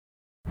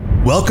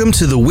Welcome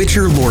to the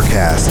Witcher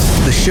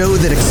Lorecast, the show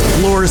that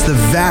explores the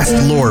vast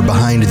lore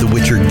behind the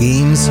Witcher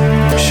games,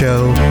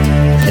 show,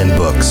 and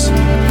books.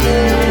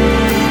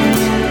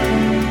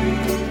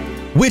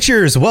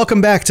 Witchers,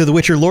 welcome back to the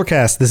Witcher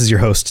Lorecast. This is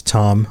your host,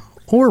 Tom,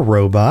 or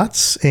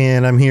Robots,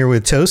 and I'm here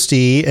with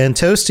Toasty. And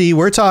Toasty,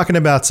 we're talking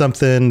about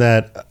something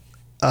that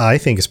I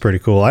think is pretty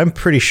cool. I'm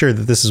pretty sure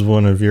that this is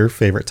one of your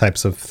favorite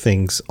types of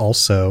things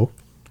also.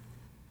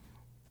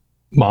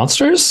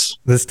 Monsters?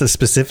 This is the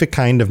specific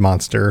kind of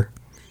monster.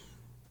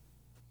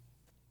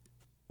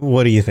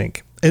 What do you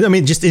think? I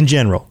mean, just in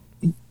general,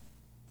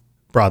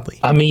 broadly.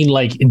 I mean,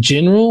 like in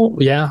general,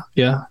 yeah.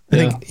 I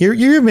think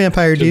you're a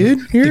vampire, dude.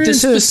 You're like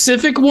this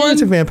specific one.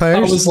 Into vampires. I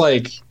was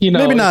like,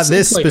 maybe not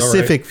this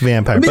specific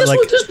vampire, but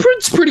like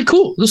this pretty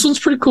cool. This one's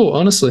pretty cool,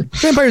 honestly.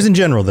 Vampires in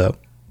general, though,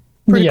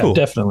 pretty cool.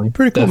 Definitely,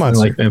 pretty cool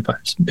definitely monster. Like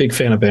vampires. Big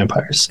fan of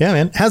vampires. Yeah,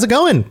 man. How's it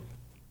going?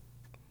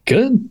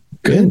 Good.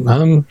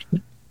 I'm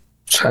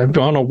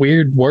on a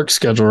weird work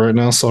schedule right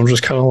now, so I'm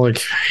just kind of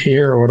like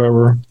here or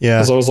whatever. Yeah.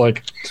 Because I was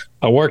like,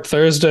 I worked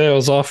Thursday, I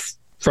was off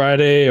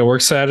Friday, I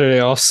worked Saturday,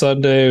 off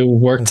Sunday,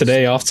 work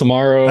today, off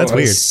tomorrow. That's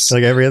weird.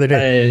 Like every other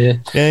day.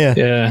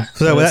 Yeah.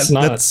 So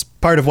that's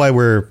part of why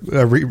we're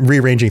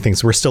rearranging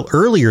things. We're still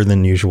earlier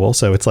than usual.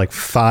 So it's like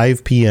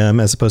 5 p.m.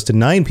 as opposed to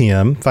 9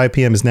 p.m. 5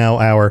 p.m. is now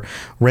our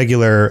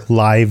regular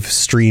live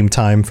stream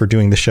time for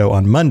doing the show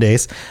on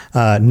Mondays.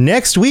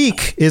 Next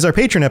week is our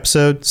Patreon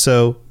episode.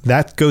 So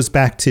that goes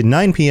back to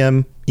 9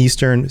 p.m.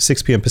 Eastern,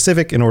 6 p.m.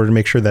 Pacific, in order to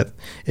make sure that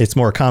it's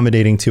more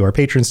accommodating to our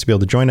patrons to be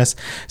able to join us.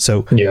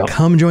 So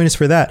come join us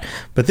for that.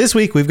 But this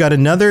week we've got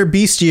another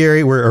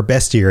Bestiary, or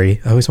Bestiary.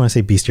 I always want to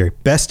say Bestiary.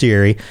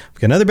 Bestiary. We've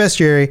got another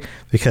Bestiary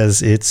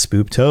because it's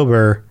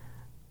Spooptober.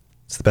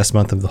 It's the best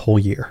month of the whole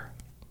year.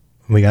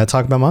 We got to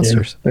talk about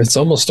monsters. Yeah, it's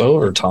almost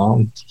over,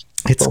 Tom.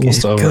 It's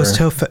almost over.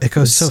 It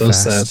goes so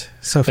fast. Sad.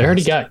 So fast. They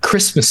already got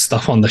Christmas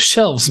stuff on the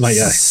shelves, my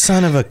guy.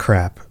 Son of a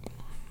crap.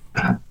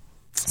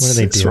 What are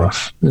they doing?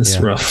 It's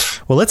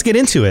rough. Well, let's get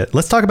into it.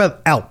 Let's talk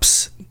about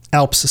Alps.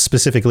 Alps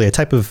specifically, a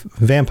type of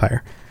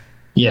vampire.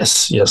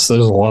 Yes. There's a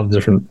lot of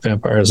different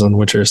vampires in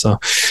Witcher. So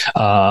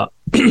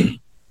talking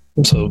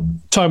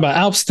about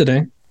Alps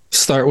today.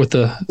 Start with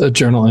a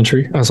journal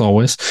entry, as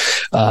always.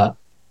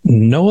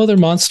 No other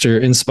monster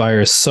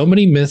inspires so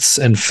many myths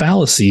and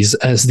fallacies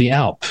as the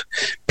Alp.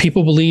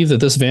 People believe that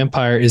this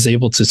vampire is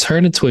able to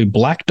turn into a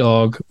black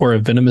dog or a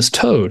venomous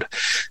toad.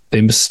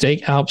 They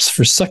mistake Alps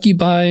for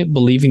succubi,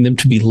 believing them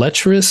to be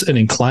lecherous and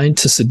inclined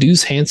to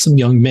seduce handsome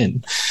young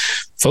men.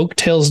 Folk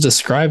tales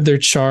describe their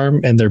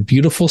charm and their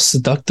beautiful,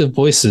 seductive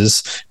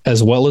voices,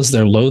 as well as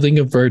their loathing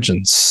of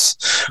virgins.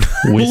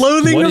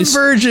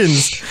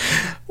 Virgins?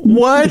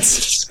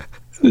 What?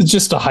 It's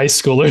just a high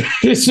schooler.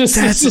 It's just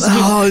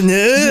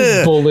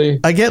bully.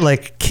 I get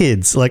like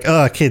kids,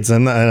 kids. I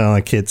don't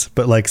like kids,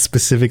 but like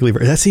specifically,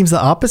 that seems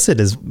the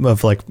opposite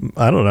of like,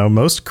 I don't know.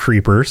 Most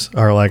creepers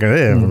are like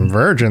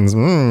virgins.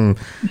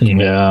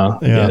 Yeah.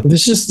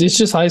 It's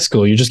just high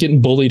school. You're just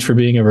getting bullied for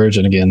being a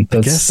virgin again.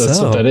 That's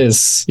what that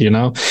is. You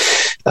know.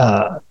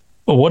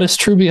 What is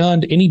true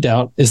beyond any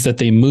doubt is that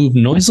they move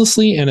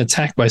noiselessly and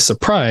attack by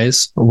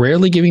surprise,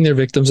 rarely giving their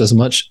victims as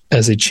much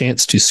as a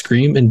chance to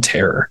scream in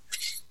terror.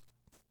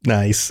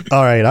 Nice.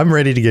 All right. I'm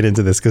ready to get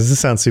into this because this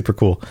sounds super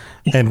cool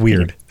and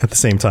weird at the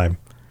same time.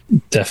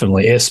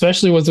 Definitely.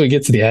 Especially once we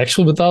get to the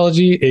actual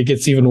mythology, it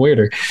gets even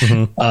weirder.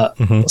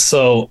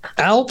 So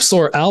Alps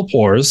or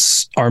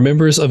Alpors are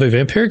members of a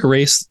vampiric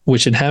race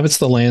which inhabits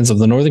the lands of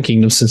the Northern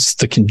Kingdom since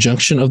the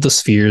conjunction of the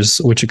spheres,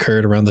 which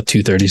occurred around the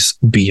 230s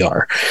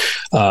BR.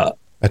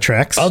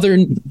 Attracts.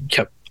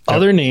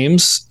 Other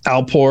names,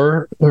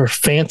 Alpor or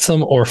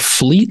Phantom or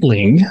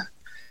Fleetling.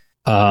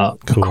 Cool.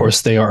 Of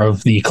course, they are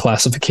of the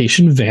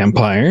classification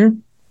vampire,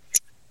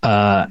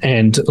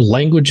 and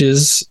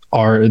languages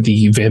are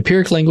the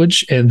vampiric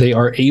language, and they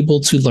are able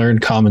to learn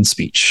common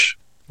speech.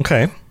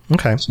 Okay.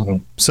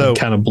 So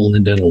kind of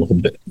blend in a little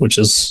bit, which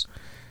is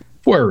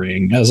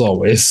worrying as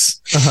always.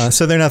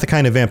 So they're not the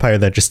kind of vampire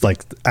that just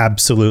like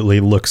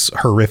absolutely looks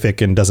horrific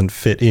and doesn't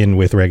fit in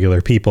with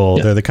regular people.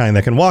 Yeah. They're the kind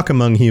that can walk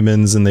among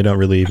humans and they don't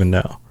really even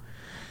know.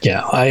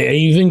 Yeah, I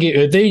even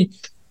get they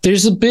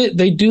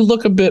do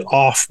look a bit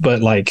off,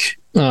 but like,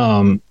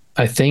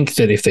 I think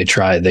that if they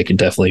tried, they could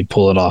definitely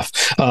pull it off.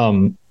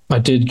 I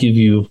did give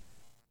you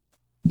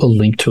a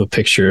link to a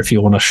picture if you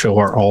want to show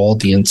our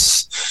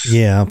audience.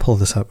 Yeah, I'll pull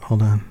this up.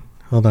 Hold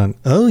on.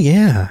 Oh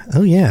yeah.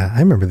 I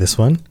remember this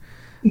one.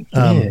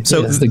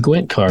 So it's the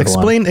Gwent card.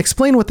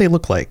 Explain what they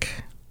look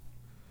like.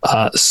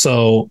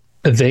 So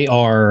they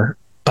are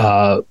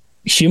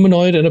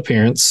humanoid in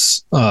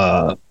appearance,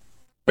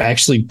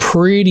 actually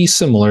pretty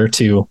similar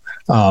to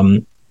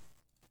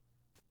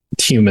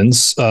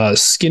humans.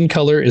 Skin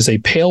color is a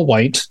pale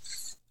white,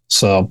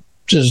 so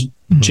just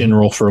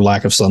general for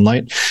lack of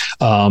sunlight.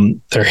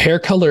 Their hair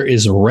color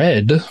is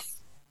red,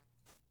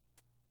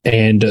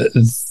 and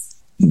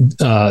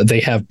they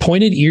have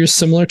pointed ears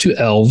similar to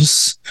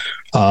elves,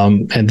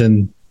 and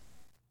then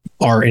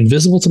are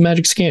invisible to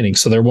magic scanning.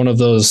 So they're one of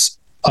those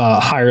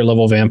higher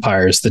level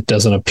vampires that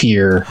doesn't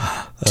appear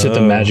to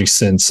the magic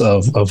sense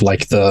of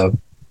like the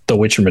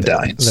Witcher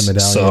medallions. The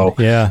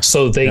medallion.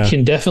 So they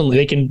can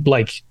definitely,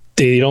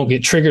 they don't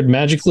get triggered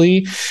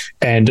magically.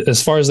 And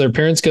as far as their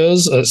appearance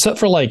goes, except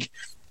for like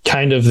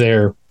kind of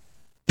their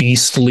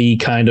beastly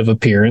kind of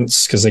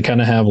appearance, because they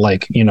kind of have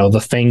like,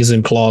 the fangs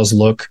and claws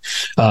look.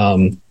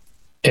 And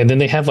then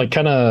they have like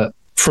kind of,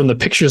 from the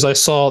pictures I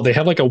saw, they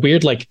have like a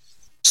weird like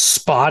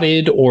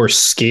spotted or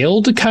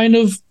scaled kind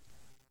of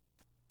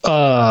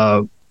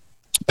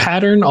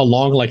pattern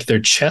along like their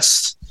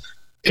chest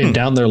and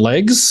down their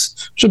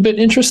legs, which is a bit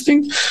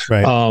interesting.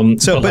 Right.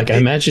 But I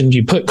imagine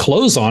you put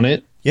clothes on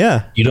it.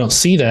 Yeah. You don't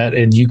see that,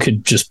 and you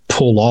could just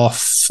pull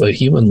off a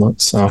human look.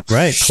 So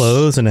right,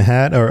 clothes and a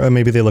hat, or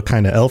maybe they look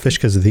kind of elfish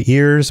because of the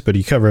ears, but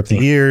you cover up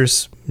the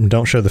ears,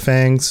 don't show the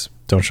fangs,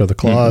 don't show the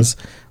claws,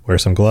 wear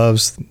some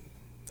gloves,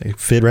 they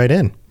fit right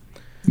in.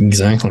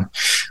 Exactly.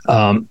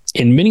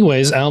 In many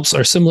ways, Alps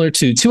are similar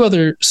to two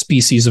other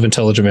species of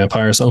intelligent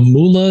vampires,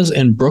 Mulas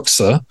and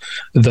Bruxa,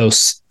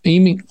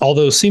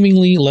 although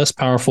seemingly less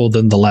powerful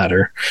than the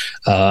latter.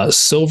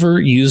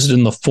 Silver used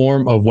in the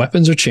form of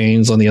weapons or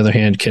chains, on the other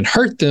hand, can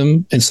hurt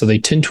them, and so they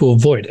tend to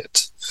avoid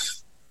it.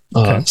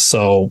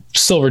 So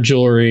silver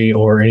jewelry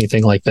or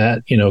anything like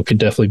that, could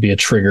definitely be a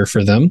trigger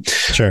for them.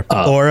 Sure.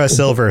 Or a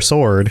silver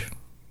sword.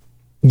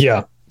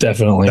 Yeah,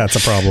 definitely. That's a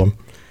problem.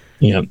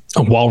 Yeah.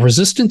 While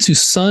resistant to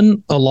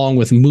sun, along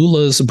with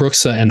Mulas,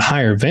 Bruxa, and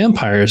higher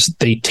vampires,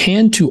 they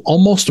tan to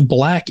almost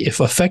black if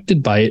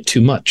affected by it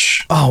too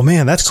much. Oh,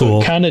 man, that's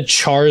cool. It kind of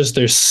chars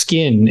their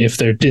skin if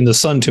they're in the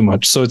sun too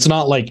much. So it's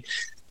not like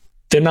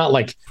they're not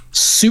like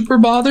super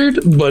bothered,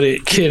 but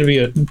it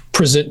can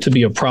present to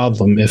be a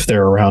problem if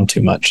they're around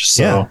too much.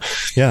 So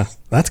yeah,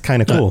 that's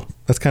kind of cool.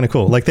 That's kind of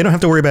cool. Like they don't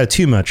have to worry about it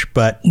too much,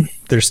 but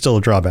there's still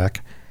a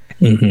drawback.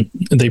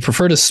 Mm-hmm. They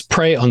prefer to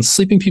prey on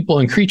sleeping people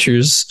and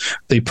creatures.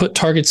 They put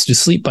targets to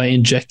sleep by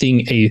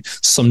injecting a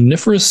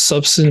somniferous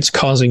substance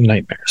causing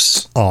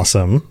nightmares.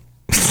 Awesome.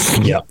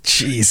 Yeah.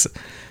 Jeez.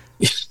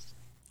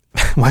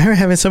 Why are I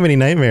having so many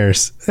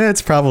nightmares?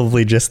 It's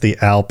probably just the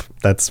Alp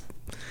that's,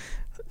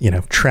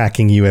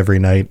 tracking you every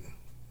night,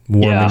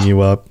 warming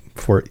you up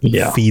before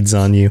it feeds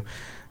on you.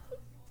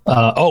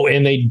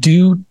 And they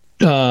do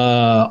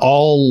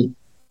all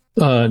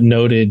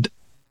noted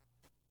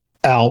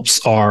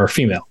Alps are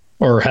female.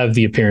 Or have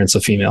the appearance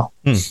of female.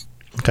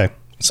 Okay.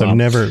 So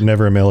never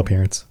a male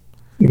appearance.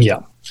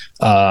 Yeah.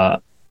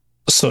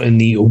 So in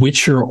the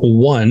Witcher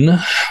 1,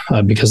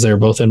 because they're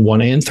both in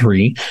 1 and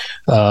 3,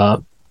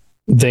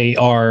 they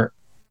have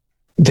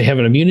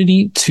an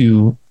immunity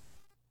to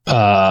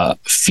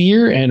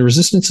fear and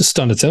resistance to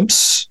stun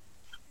attempts,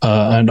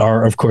 and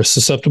are of course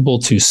susceptible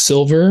to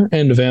silver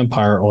and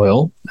vampire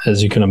oil,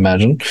 as you can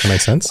imagine. That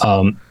makes sense.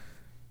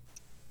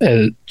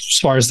 As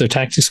far as their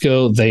tactics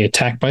go, they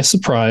attack by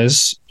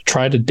surprise,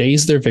 try to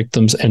daze their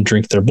victims, and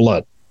drink their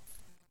blood.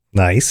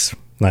 Nice.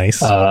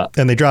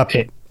 And they drop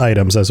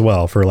items as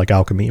well for like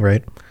alchemy,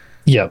 right?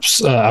 Yep.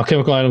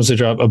 Alchemical items, they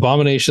drop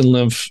abomination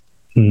lymph,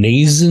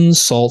 Nazen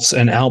salts,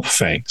 and Alp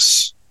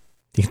fangs.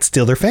 You can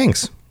steal their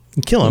fangs.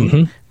 You kill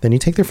them, then you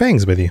take their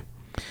fangs with you.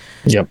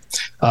 Yep.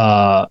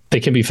 They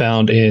can be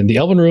found in the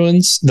Elven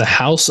Ruins, the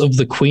House of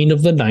the Queen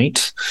of the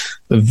Night,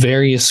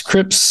 various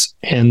crypts,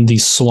 and the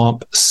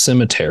Swamp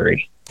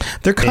Cemetery.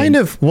 They're kind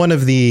of one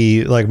of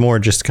the like more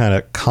just kind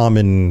of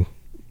common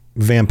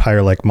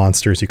vampire-like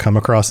monsters you come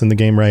across in the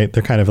game, right?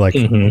 They're kind of like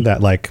that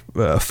like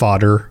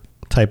fodder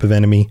type of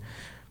enemy.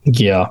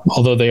 Yeah,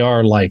 although they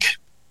are like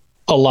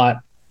a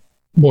lot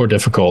more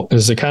difficult.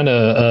 Is it kind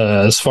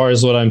of as far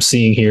as what I'm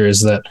seeing here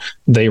is that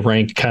they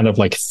rank kind of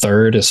like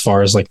third as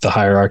far as like the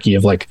hierarchy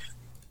of like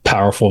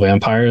powerful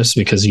vampires,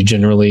 because you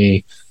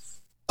generally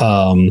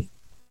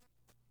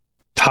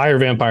higher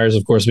vampires,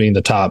 of course, being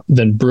the top,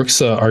 then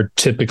Bruxa are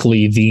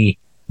typically the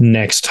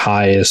next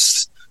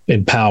highest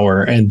in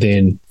power, and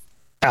then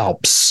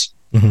Alps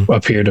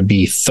appear to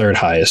be third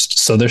highest.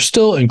 So they're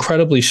still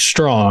incredibly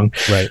strong.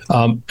 Right.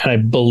 And I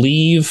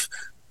believe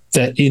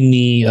that in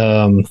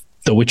the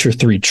Witcher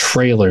 3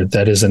 trailer,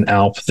 that is an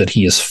Alp that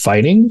he is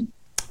fighting.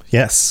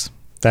 Yes,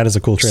 that is a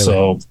cool trailer.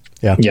 So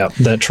yeah,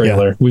 that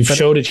trailer. We've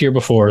showed it here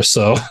before.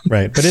 So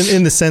right, but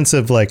in the sense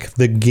of like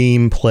the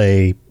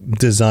gameplay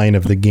design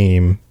of the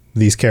game,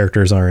 these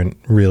characters aren't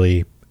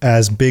really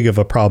as big of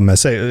a problem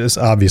as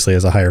obviously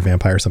as a higher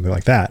vampire or something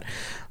like that.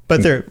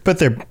 But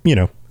they're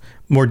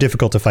more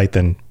difficult to fight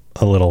than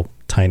a little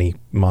tiny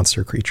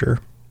monster creature,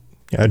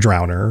 a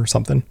drowner or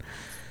something.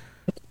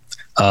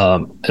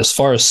 As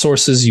far as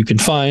sources you can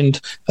find,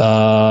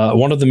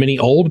 one of the many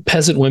old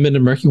peasant women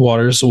in Murky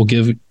Waters will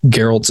give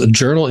Geralt's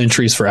journal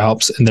entries for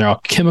Alps and their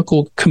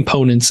alchemical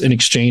components in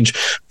exchange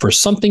for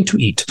something to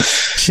eat.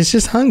 She's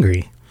just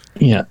hungry.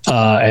 Yeah.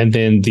 And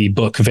then the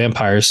book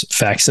Vampires,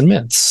 Facts and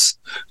Myths.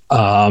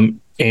 And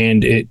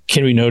it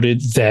can be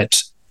noted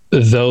that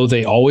though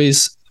they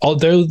always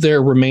although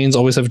their remains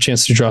always have a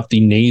chance to drop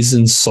the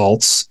Nazen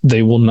salts,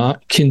 they will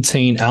not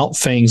contain Alp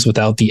fangs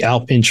without the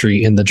Alp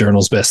entry in the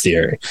journal's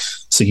bestiary.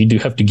 So you do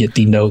have to get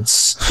the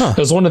notes. That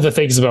was one of the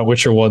things about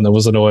Witcher 1 that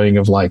was annoying,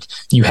 of like,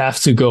 you have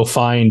to go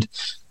find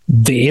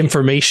the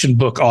information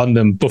book on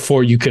them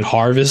before you could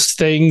harvest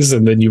things.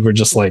 And then you were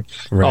just like,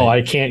 oh,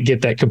 I can't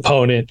get that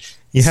component.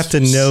 You have to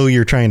know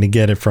you're trying to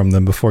get it from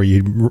them before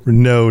you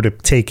know to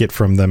take it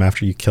from them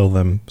after you kill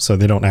them, so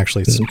they don't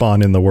actually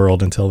spawn in the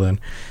world until then.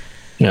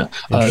 Yeah.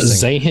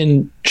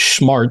 Zahin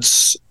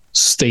Schmartz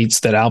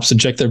states that Alps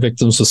inject their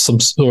victims with some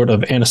sort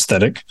of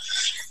anesthetic.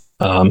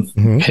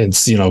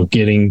 Hence,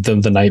 getting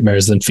them the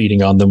nightmares, then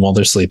feeding on them while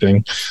they're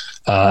sleeping.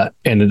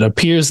 And it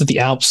appears that the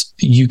Alps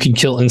you can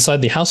kill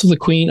inside the House of the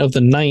Queen of the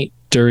Night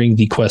during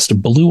the quest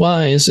of Blue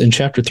Eyes in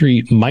Chapter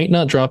 3 might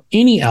not drop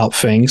any Alp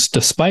fangs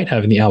despite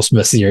having the Alp's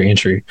bestiary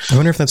entry. I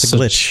wonder if that's a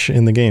glitch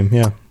in the game.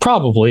 Yeah,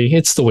 probably.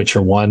 It's The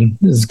Witcher 1.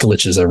 There's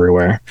glitches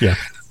everywhere. Yeah.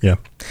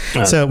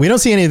 So we don't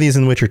see any of these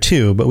in Witcher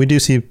 2, but we do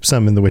see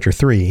some in The Witcher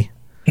 3.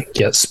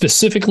 Yeah,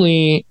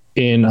 specifically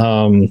in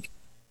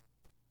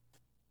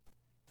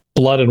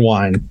Blood and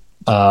Wine,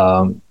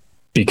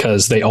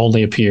 because they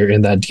only appear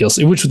in that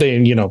DLC, which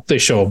they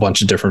show a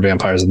bunch of different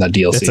vampires in that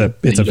DLC.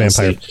 It's a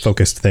vampire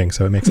focused thing,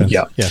 so it makes sense.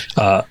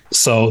 Yeah.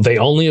 So they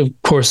only, of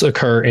course,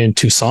 occur in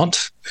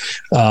Toussaint.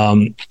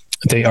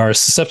 They are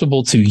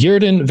susceptible to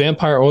Yrden,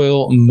 vampire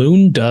oil,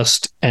 moon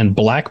dust, and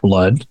black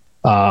blood,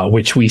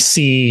 which we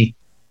see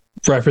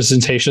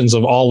representations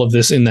of all of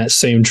this in that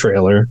same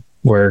trailer,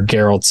 where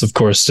Geralt, of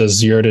course,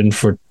 does Yrden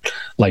for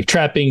like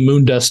trapping,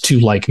 moon dust to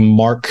like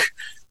mark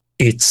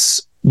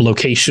its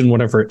location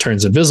whenever it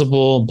turns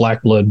invisible,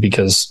 black blood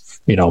because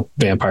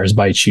vampires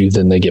bite you,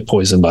 then they get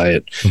poisoned by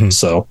it.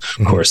 So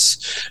of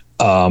course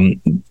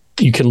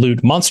you can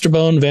loot monster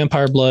bone,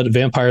 vampire blood,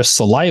 vampire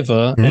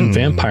saliva, and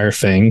vampire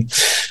fang.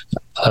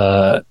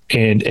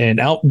 And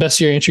Alp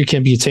bestiary entry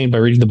can be attained by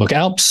reading the book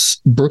Alps,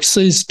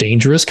 Bruxa's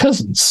Dangerous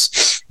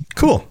Cousins.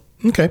 Cool.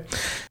 Okay.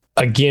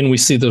 Again, we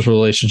see this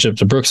relationship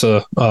to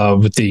Bruxa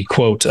with the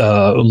quote,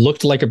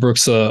 looked like a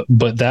Bruxa,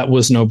 but that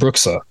was no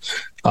Bruxa.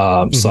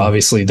 So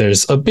obviously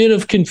there's a bit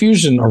of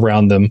confusion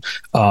around them.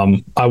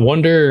 I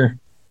wonder,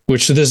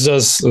 which this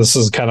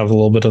is kind of a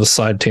little bit of a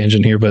side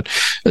tangent here, but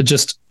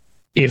just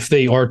if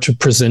they are to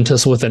present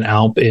us with an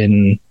Alp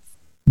in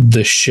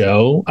the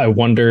show, I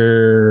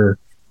wonder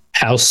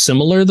how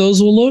similar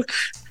those will look.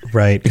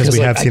 Right, because we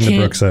have seen the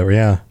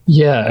Bruxa,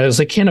 Yeah,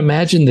 I can't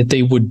imagine that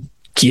they would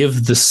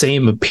give the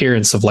same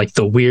appearance of like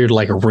the weird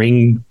like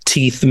ring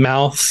teeth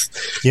mouth.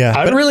 Yeah,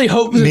 I really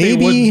hope that they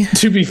would,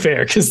 to be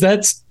fair, because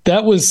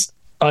that was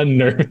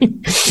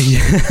unnerving.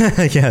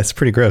 Yeah, it's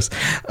pretty gross.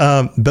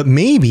 But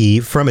maybe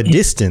from a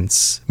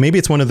distance, maybe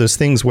it's one of those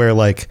things where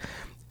like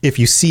if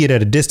you see it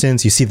at a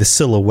distance, you see the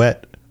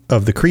silhouette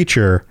of the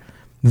creature,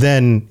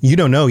 then you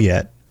don't know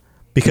yet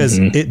because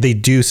they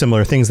do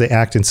similar things. They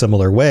act in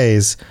similar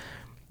ways.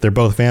 They're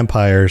both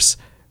vampires.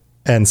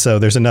 And so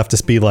there's enough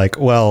to be like,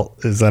 well,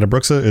 is that a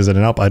Bruxa? Is it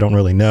an Alp? I don't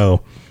really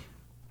know.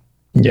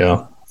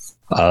 Yeah.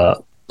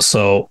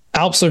 So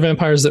Alps are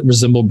vampires that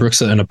resemble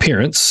Bruxa in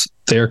appearance.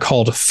 They are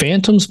called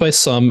phantoms by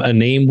some, a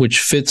name which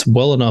fits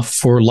well enough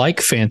for,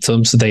 like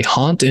phantoms, they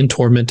haunt and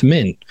torment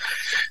men.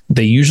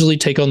 They usually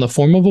take on the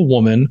form of a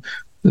woman,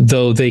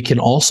 though they can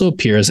also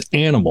appear as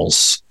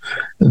animals.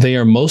 They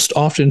are most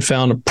often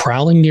found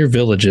prowling near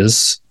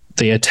villages.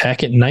 They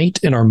attack at night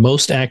and are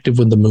most active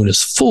when the moon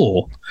is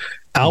full.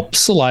 Alp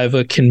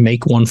saliva can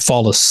make one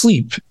fall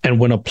asleep, and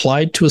when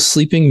applied to a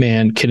sleeping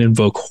man, can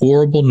invoke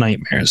horrible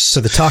nightmares.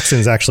 So the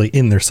toxin's actually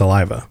in their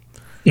saliva.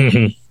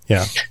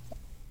 Yeah.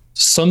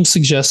 Some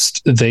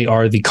suggest they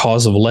are the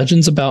cause of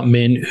legends about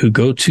men who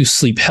go to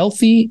sleep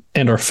healthy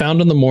and are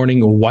found in the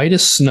morning white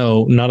as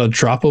snow, not a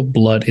drop of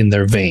blood in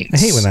their veins. I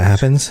hate when that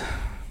happens.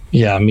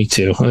 Yeah, me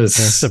too.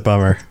 It's a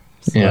bummer.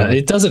 Yeah,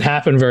 it doesn't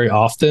happen very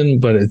often,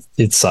 but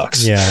it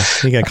sucks. Yeah,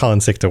 you got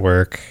calling sick to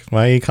work.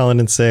 Why are you calling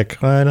in sick?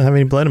 Well, I don't have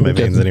any blood in my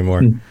veins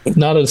anymore.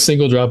 Not a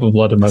single drop of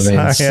blood in my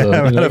veins. So,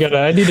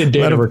 I need a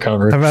day to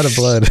recover. I'm out of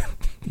blood.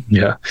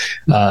 Yeah.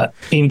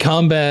 In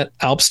combat,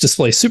 Alps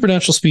display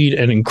supernatural speed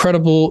and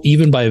incredible,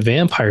 even by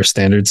vampire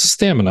standards,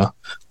 stamina.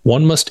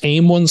 One must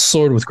aim one's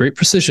sword with great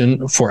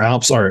precision, for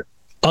Alps are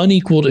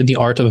unequaled in the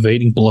art of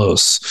evading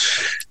blows.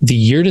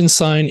 The Yrden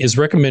sign is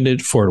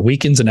recommended for it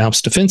weakens an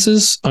Alp's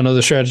defenses.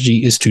 Another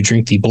strategy is to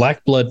drink the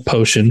black blood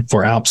potion,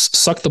 for Alps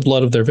suck the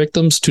blood of their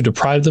victims to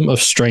deprive them of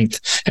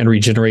strength and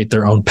regenerate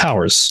their own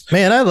powers.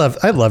 Man, I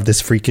love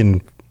this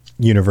freaking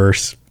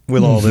universe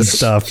with all this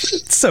stuff.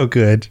 It's so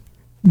good.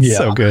 Yeah.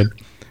 So good.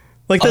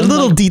 Like the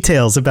little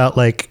details about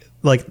like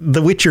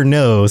The Witcher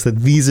knows that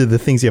these are the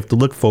things you have to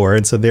look for,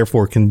 and so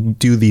therefore can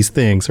do these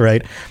things,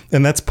 right?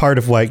 And that's part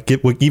of why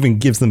what even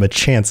gives them a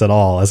chance at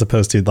all, as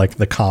opposed to like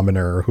the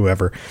commoner or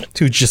whoever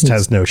who just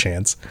has no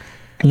chance.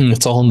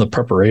 It's all in the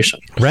preparation.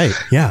 Right.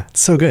 Yeah.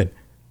 It's so good.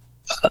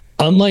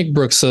 Unlike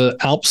Bruxa,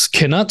 Alps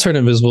cannot turn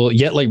invisible,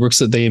 yet like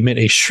Bruxa, they emit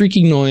a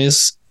shrieking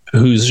noise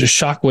whose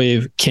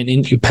shockwave can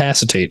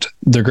incapacitate.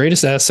 Their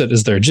greatest asset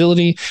is their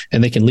agility,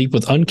 and they can leap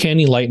with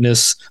uncanny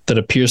lightness that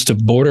appears to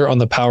border on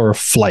the power of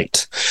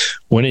flight.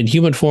 When in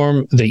human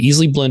form, they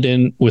easily blend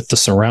in with the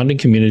surrounding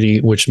community,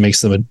 which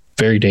makes them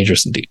very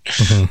dangerous indeed.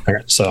 All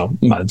right, so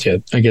yeah,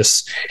 I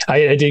guess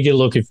I did get a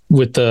look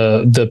with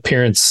the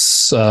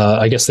appearance.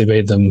 I guess they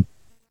made them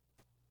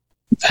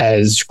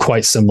as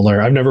quite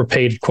similar. I've never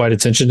paid quite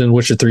attention in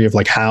Witcher 3 of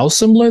like how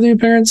similar the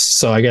appearance.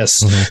 So I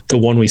guess the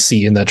one we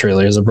see in that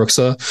trailer is a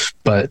Bruxa,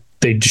 but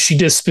she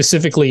did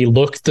specifically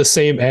look the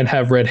same and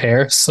have red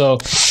hair. So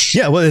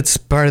yeah, well, it's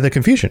part of the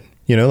confusion,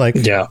 like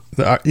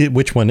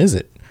which one is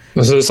it?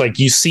 So it's like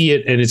you see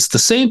it and it's the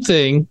same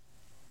thing,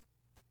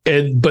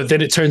 but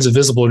then it turns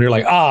invisible and you're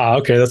like,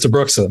 okay, that's a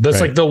Bruxa.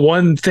 That's like the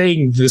one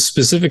thing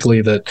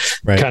specifically that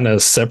kind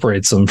of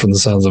separates them from the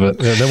sounds of it.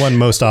 The one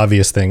most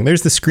obvious thing.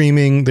 There's the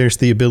screaming, there's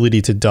the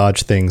ability to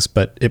dodge things,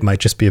 but it might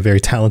just be a very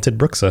talented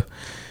Bruxa.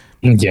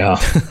 Yeah.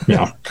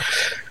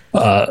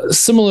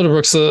 Similar to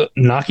Bruxa,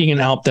 knocking an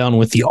Alp down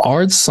with the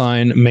Ard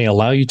sign may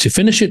allow you to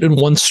finish it in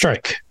one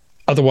strike.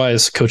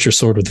 Otherwise, coat your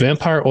sword with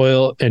vampire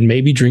oil and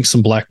maybe drink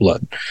some black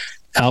blood.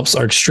 Alps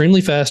are extremely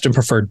fast and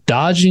prefer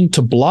dodging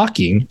to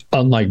blocking,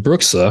 unlike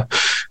Bruxa.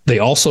 They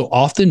also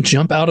often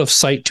jump out of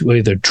sight to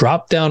either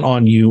drop down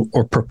on you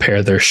or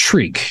prepare their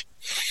shriek.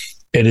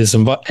 It is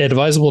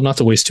advisable not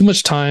to waste too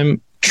much time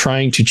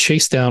trying to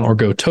chase down or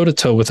go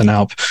toe-to-toe with an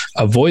Alp.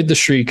 Avoid the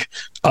shriek.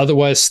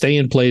 Otherwise, stay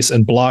in place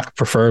and block,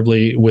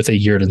 preferably with a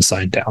Yurden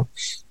sign down.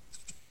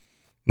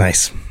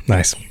 Nice.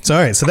 So,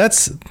 all right. So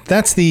that's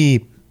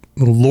the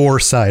lore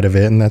side of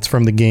it, and that's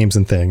from the games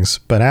and things.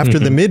 But after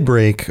the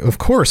mid-break, of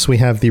course, we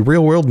have the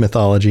real-world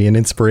mythology and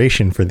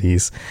inspiration for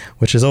these,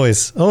 which is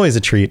always a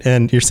treat.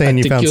 And you're saying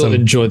you'll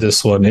enjoy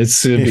this one. It's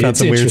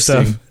some weird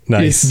stuff.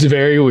 Nice. It's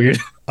very weird.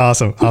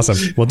 Awesome.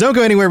 Well, don't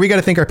go anywhere. We got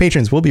to thank our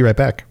patrons. We'll be right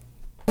back.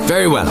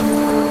 Very well.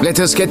 Let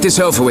us get this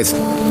over with.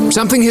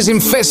 Something has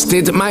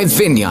infested my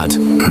vineyard.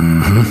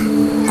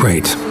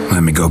 Great.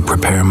 Let me go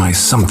prepare my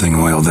something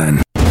oil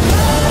then.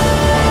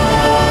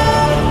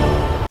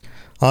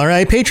 All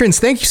right, patrons,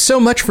 thank you so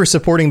much for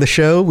supporting the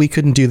show. We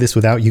couldn't do this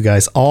without you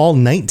guys. All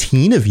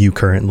 19 of you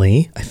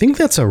currently. I think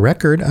that's a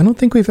record. I don't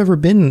think we've ever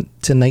been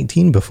to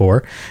 19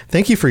 before.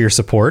 Thank you for your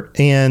support.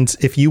 And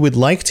if you would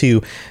like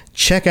to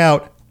check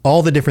out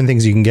all the different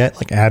things you can get,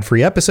 like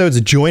ad-free episodes,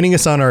 joining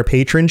us on our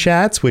patron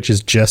chats, which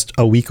is just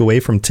a week away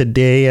from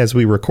today as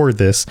we record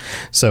this.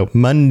 So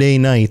Monday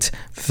night,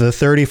 the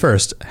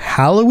 31st,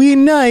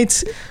 Halloween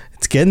night.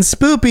 It's getting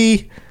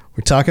spoopy.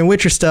 We're talking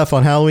Witcher stuff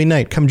on Halloween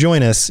night. Come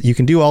join us. You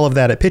can do all of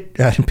that at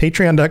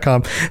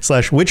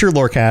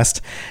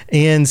patreon.com/WitcherLorecast.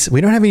 And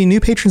we don't have any new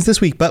patrons this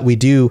week, but we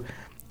do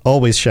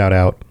always shout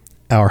out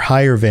our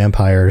higher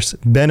vampires,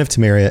 Ben of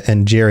Temeria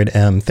and Jared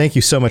M. Thank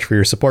you so much for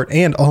your support.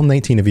 And all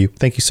 19 of you,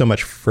 thank you so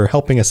much for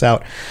helping us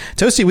out.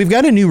 Toasty, we've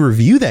got a new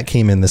review that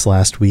came in this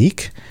last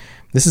week.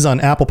 This is on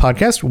Apple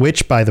Podcast,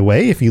 which, by the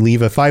way, if you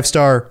leave a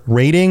 5-star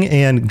rating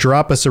and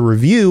drop us a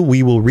review,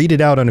 we will read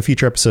it out on a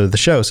future episode of the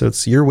show. So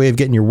it's your way of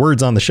getting your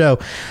words on the show.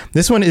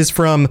 This one is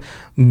from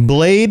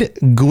Blade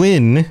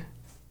Gwyn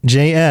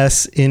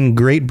JS in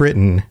Great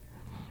Britain.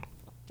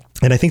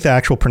 And I think the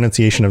actual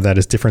pronunciation of that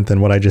is different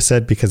than what I just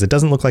said because it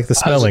doesn't look like the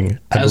spelling.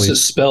 How's it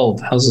spelled?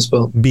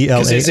 Blaid.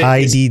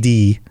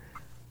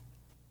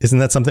 Isn't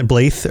that something?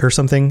 Blaith or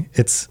something?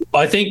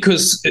 I think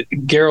because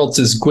Geralt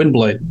is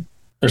Gwynblade.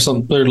 Or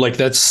something, or like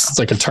it's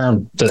like a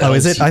term.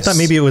 Is it? I thought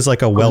maybe it was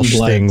like a Welsh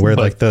thing where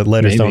like the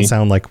letters don't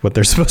sound like what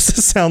they're supposed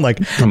to sound like.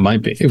 It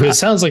might be. It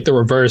sounds like the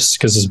reverse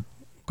because it's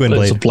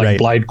Gwynblade, like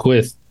Blade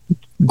Gwyn,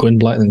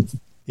 Gwynblade.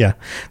 Yeah,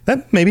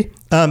 that maybe.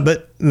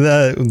 But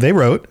they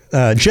wrote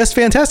just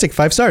fantastic,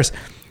 5 stars.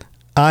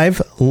 I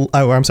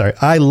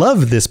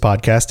love this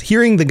podcast.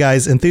 Hearing the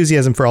guys'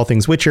 enthusiasm for all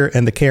things Witcher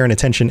and the care and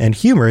attention and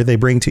humor they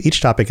bring to each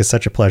topic is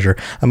such a pleasure.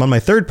 I'm on my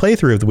 3rd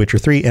playthrough of The Witcher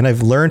 3 and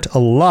I've learned a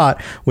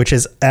lot, which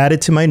has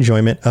added to my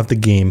enjoyment of the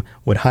game.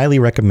 Would highly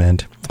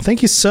recommend.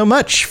 Thank you so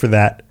much for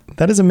that.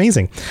 That is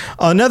amazing.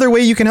 Another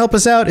way you can help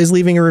us out is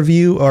leaving a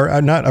review,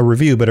 or not a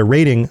review, but a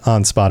rating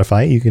on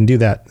Spotify. You can do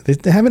that.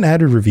 They haven't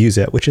added reviews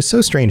yet, which is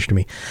so strange to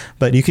me,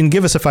 but you can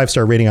give us a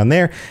 5-star rating on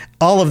there.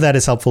 All of that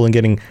is helpful in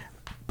getting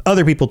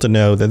other people to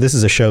know that this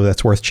is a show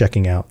that's worth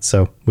checking out.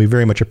 So we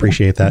very much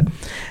appreciate that.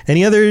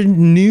 Any other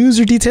news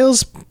or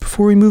details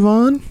before we move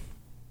on?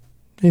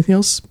 Anything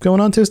else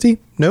going on, Toasty?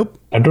 Nope.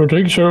 I don't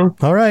think so.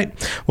 All right.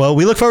 Well,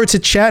 we look forward to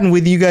chatting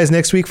with you guys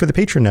next week for the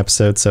Patreon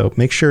episode. So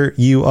make sure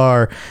you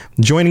are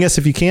joining us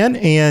if you can,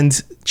 and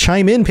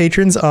chime in,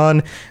 patrons,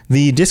 on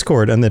the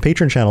Discord on the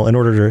Patreon channel in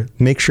order to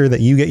make sure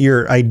that you get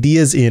your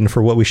ideas in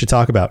for what we should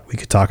talk about. We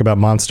could talk about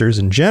monsters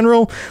in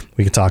general.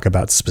 We could talk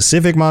about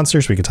specific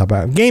monsters. We could talk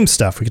about game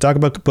stuff. We could talk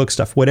about book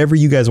stuff, whatever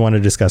you guys want to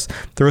discuss.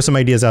 Throw some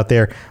ideas out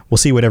there. We'll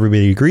see what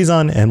everybody agrees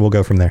on, and we'll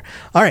go from there.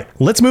 All right,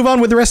 let's move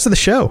on with the rest of the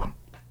show.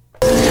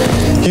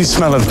 You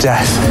smell of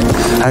death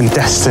and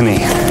destiny,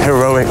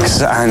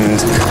 heroics and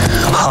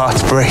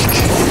heartbreak.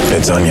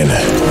 It's onion.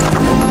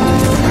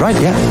 Right,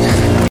 yeah.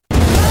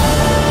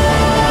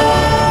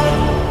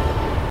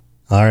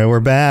 All right, we're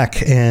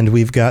back, and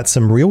we've got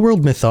some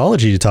real-world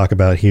mythology to talk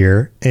about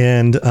here,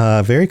 and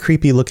a very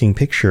creepy-looking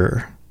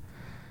picture.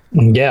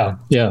 Yeah,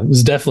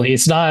 it's definitely.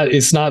 It's not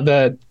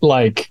that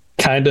like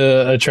kind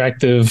of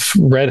attractive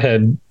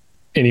redhead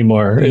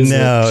anymore.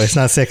 No, it's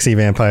not sexy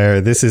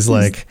vampire. This is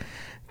like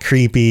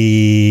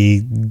creepy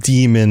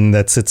demon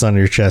that sits on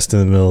your chest in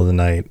the middle of the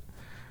night.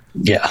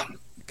 Yeah,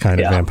 kind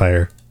of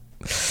vampire.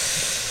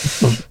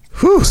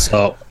 Whew.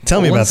 So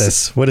tell me about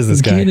this. What is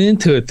this guy? Get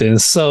into it then.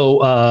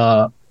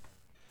 So,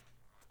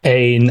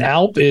 an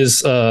Alp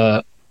is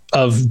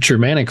of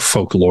Germanic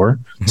folklore,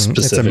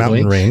 specifically. It's a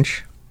mountain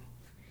range.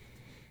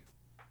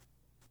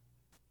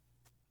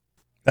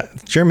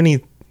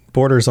 Germany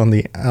borders on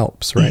the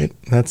Alps, right?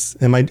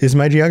 Is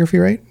my geography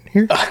right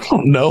here? I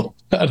don't know.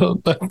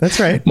 That's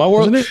right. My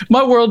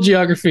world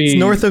geography. It's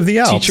north of the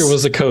Alps. Teacher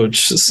was a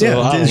coach.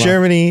 So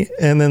Germany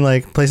and then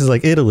like places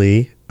like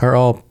Italy are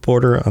all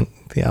border on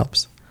the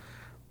Alps,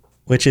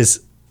 which is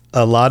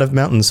a lot of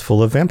mountains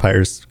full of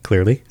vampires.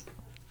 Clearly,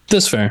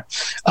 that's fair.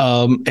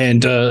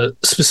 And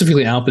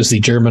specifically, Alp is the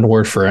German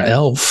word for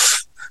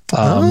elf.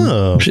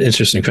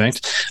 Interesting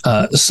fact.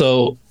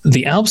 So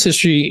the Alps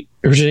history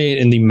originated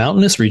in the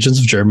mountainous regions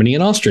of Germany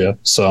and Austria.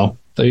 So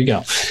there you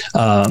go.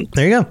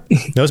 There you go.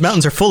 Those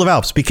mountains are full of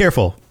Alps. Be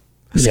careful.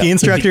 Ski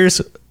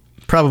instructors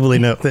probably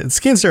know.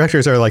 Ski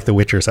instructors are like the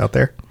witchers out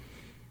there.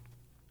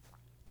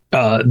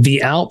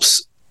 The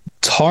Alps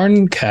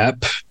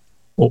Tarnkap,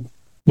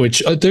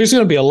 which there's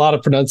going to be a lot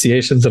of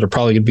pronunciations that are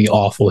probably going to be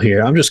awful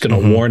here. I'm just going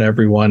to warn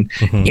everyone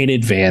in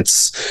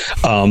advance.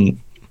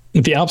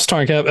 The Alps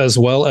Tarnkap, as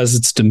well as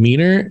its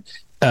demeanor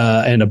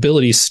and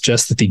abilities,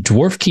 suggest that the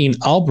dwarf king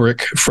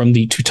Albric from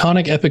the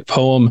Teutonic epic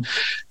poem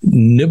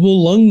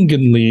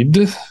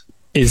Nibelungenlied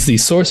is the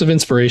source of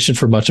inspiration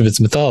for much of its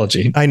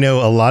mythology. I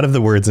know a lot of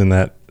the words in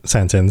that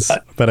sentence,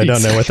 but I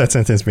don't know what that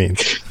sentence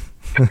means.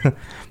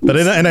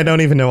 I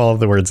don't even know all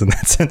of the words in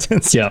that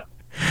sentence. Yeah.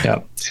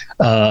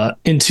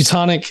 In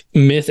Teutonic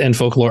myth and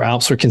folklore,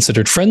 Alps were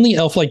considered friendly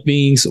elf-like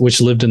beings which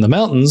lived in the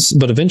mountains,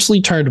 but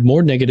eventually turned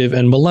more negative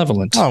and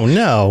malevolent. Oh,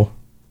 no.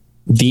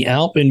 The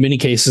Alp, in many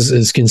cases,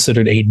 is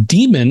considered a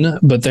demon,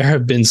 but there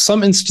have been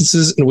some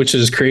instances in which it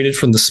is created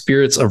from the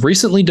spirits of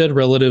recently dead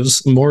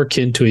relatives, more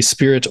akin to a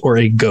spirit or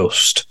a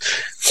ghost.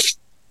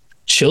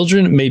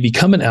 Children may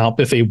become an Alp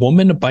if a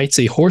woman bites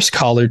a horse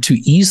collar to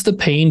ease the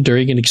pain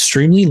during an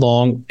extremely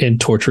long and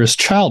torturous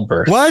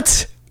childbirth.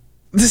 What?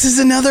 This is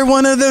another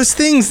one of those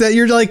things that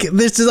you're like,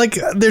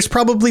 there's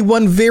probably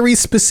one very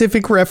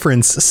specific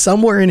reference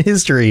somewhere in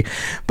history,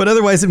 but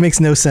otherwise it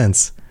makes no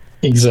sense.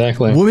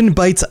 Exactly. Woman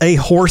bites a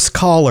horse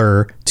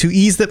collar to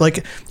ease that.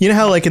 Like, you know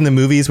how like in the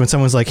movies when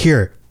someone's like,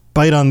 here,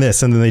 bite on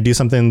this, and then they do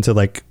something to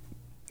like,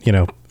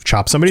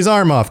 chop somebody's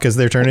arm off because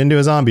they're turned into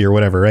a zombie or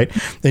whatever, right?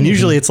 And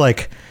usually it's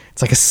like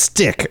a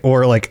stick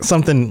or like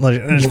something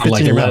like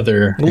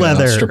leather,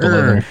 strip of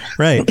leather,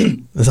 right?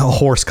 It's a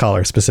horse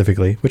collar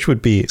specifically, which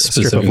would be a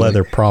strip of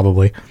leather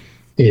probably.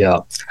 Yeah.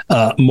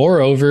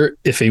 Moreover,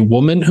 if a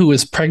woman who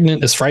is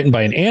pregnant is frightened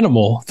by an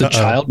animal, the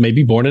child may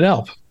be born an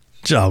Alp.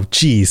 Oh,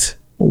 geez.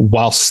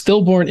 While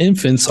stillborn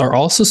infants are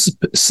also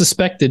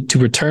suspected to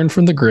return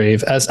from the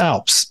grave as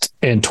Alps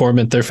and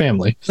torment their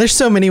family. There's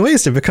so many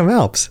ways to become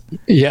Alps.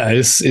 Yeah,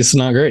 it's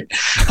not great.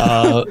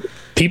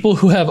 People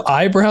who have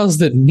eyebrows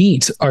that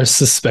meet are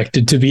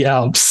suspected to be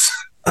Alps.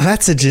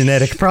 That's a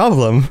genetic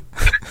problem.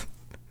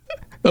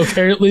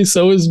 Apparently,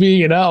 so is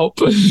being an Alp.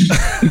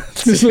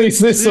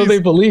 So they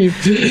believe.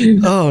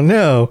 Oh,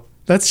 no.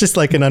 That's just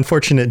like an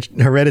unfortunate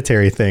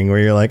hereditary thing where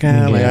you're like,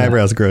 my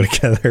eyebrows grow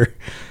together.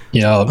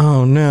 Yeah.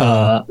 Oh,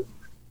 no.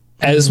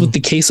 As with the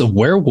case of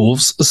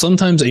werewolves,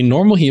 sometimes a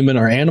normal human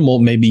or animal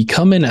may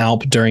become an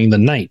Alp during the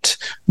night.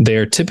 They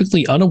are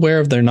typically unaware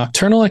of their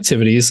nocturnal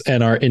activities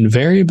and are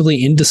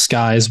invariably in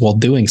disguise while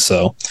doing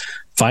so.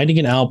 Finding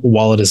an Alp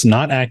while it is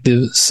not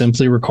active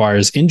simply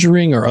requires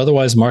injuring or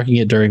otherwise marking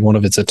it during one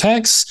of its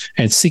attacks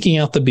and seeking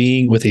out the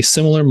being with a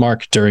similar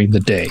mark during the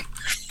day.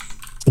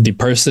 The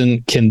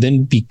person can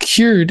then be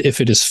cured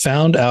if it is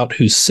found out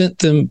who sent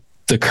them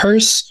the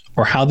curse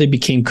or how they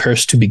became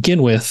cursed to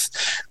begin with.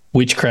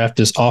 Witchcraft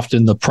is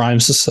often the prime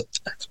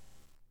suspect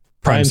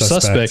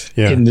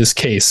in this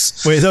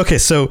case. Wait, okay,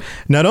 so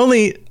not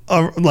only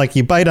like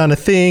you bite on a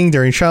thing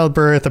during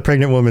childbirth, a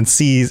pregnant woman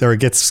sees or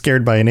gets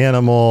scared by an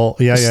animal,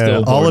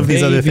 all of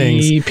these other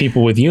things.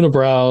 People with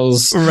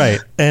unibrows. Right.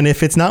 And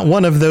if it's not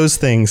one of those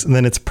things,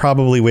 then it's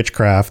probably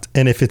witchcraft.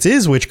 And if it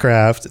is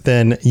witchcraft,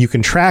 then you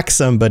can track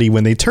somebody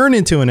when they turn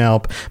into an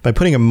Alp by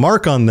putting a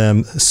mark on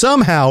them,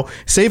 somehow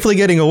safely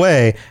getting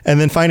away, and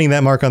then finding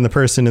that mark on the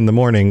person in the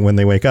morning when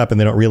they wake up and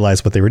they don't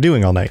realize what they were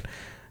doing all night.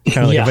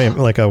 Kind of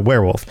like a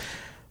werewolf.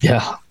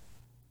 Yeah.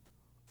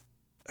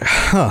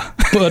 Huh.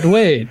 But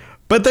wait.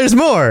 But there's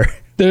more.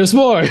 There's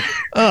more.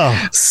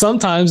 Oh.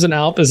 Sometimes an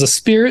Alp is a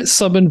spirit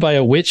summoned by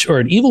a witch or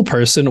an evil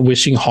person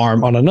wishing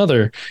harm on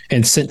another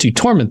and sent to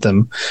torment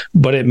them.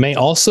 But it may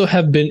also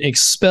have been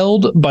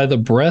expelled by the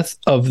breath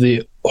of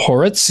the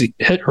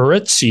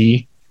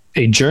Horetzi,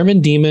 a German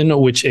demon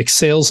which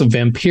exhales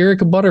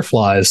vampiric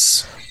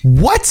butterflies.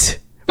 What?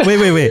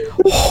 Wait.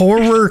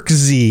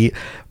 Horrorczy.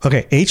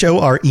 Okay,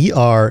 HORERCZY.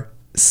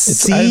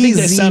 I think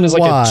that sound is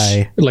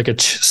like a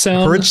ch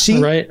sound,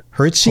 Horrorczy? right?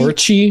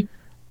 Horrorczy?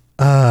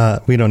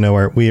 We don't know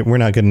we're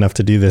not good enough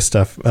to do this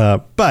stuff.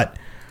 But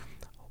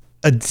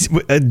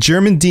a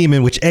German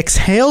demon which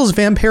exhales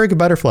vampiric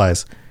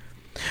butterflies.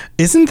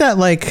 Isn't that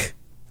like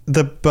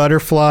the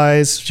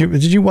butterflies?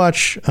 Did you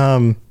watch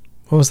what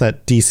was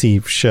that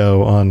DC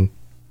show on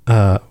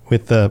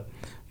with the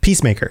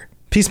Peacemaker?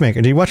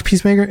 Did you watch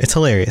Peacemaker? It's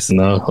hilarious.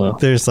 No.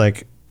 There's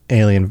like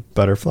alien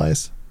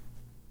butterflies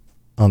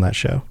on that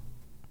show.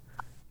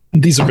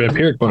 These are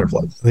vampiric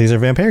butterflies.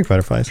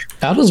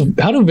 How do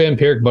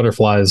vampiric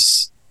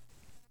butterflies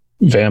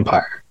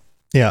vampire?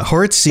 Yeah,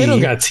 Hortzzi. They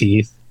don't got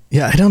teeth.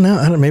 Yeah, I don't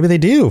know. Maybe they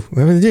do.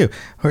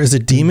 Or is a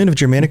demon of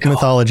Germanic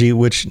mythology,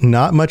 which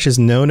not much is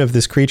known of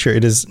this creature.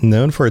 It is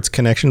known for its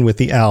connection with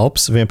the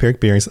Alps. Vampiric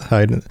beings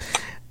hide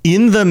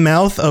in the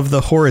mouth of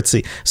the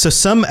Hortzzi. So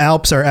some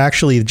Alps are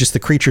actually just the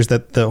creatures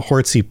that the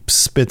Hortzzi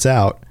spits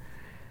out.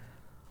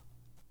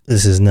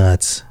 This is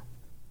nuts.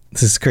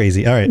 This is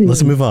crazy. All right,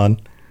 let's move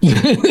on.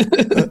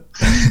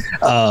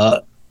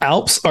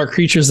 Alps are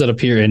creatures that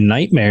appear in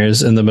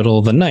nightmares in the middle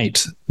of the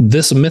night.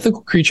 This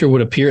mythical creature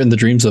would appear in the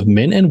dreams of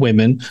men and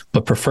women,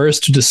 but prefers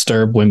to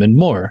disturb women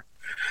more.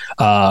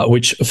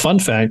 Which, fun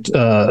fact,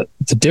 the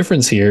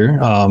difference here,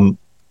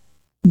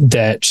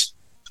 that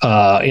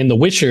in The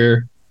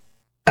Witcher,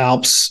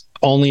 Alps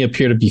only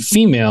appear to be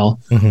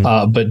female,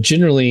 but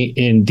generally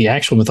in the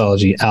actual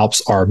mythology,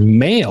 Alps are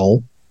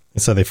male.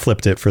 So they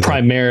flipped it for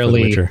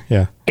primarily, the Witcher.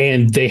 Yeah,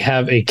 and they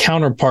have a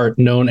counterpart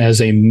known as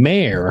a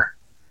mare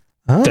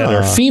that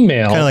are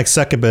female, kind of like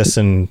succubus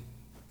and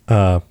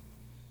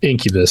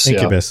incubus.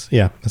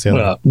 Yeah, that's the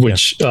other one.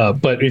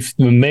 But if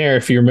the mare,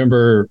 if you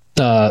remember,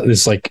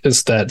 it's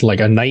that like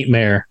a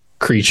nightmare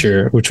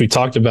creature, which we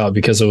talked about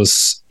because it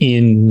was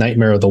in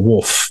Nightmare of the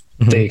Wolf.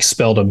 They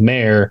expelled a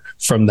mare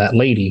from that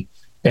lady,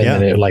 and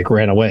then it like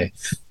ran away.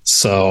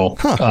 So,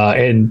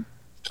 and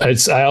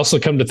I also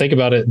come to think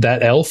about it,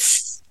 that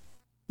elf.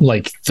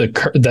 Like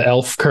the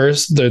elf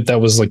curse that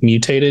was like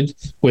mutated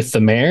with the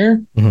mare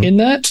in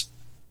that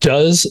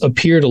does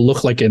appear to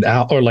look like an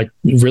Alp, or like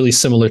really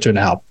similar to an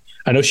Alp.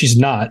 I know she's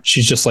not.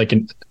 She's just like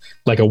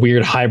a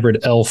weird hybrid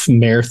elf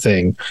mare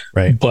thing.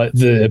 Right. But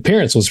the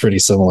appearance was pretty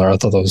similar. I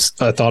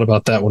thought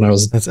about that when I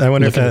was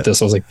looking at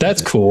this. I was like,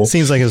 that's cool.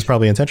 Seems like it was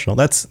probably intentional.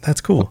 That's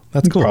cool.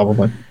 That's cool.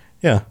 Probably.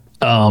 Yeah.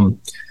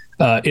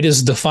 It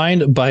is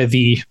defined by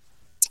the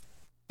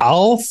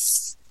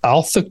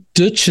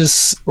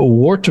Althduchus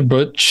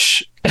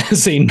Warterbuch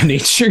as a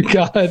nature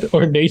god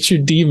or nature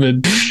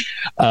demon,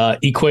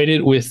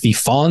 equated with the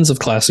fauns of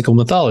classical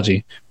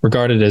mythology,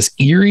 regarded as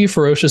eerie,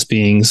 ferocious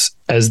beings.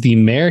 As the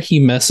mare, he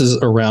messes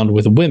around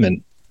with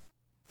women.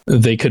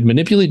 They could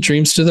manipulate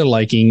dreams to their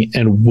liking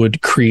and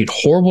would create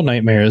horrible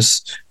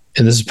nightmares.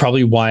 And this is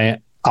probably why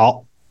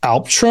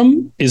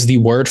Albtraum is the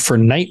word for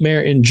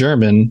nightmare in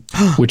German,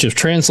 which if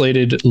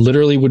translated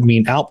literally would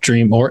mean Alp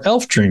dream or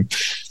elf dream.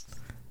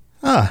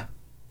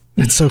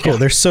 It's so cool.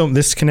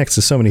 This connects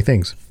to so many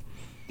things.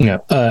 Yeah.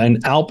 An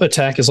Alp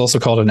attack is also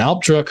called an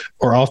Alpdruck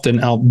or often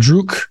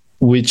Alpdruck,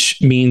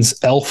 which means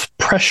elf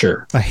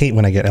pressure. I hate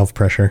when I get elf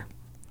pressure.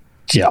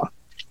 Yeah.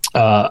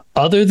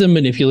 Other than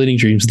manipulating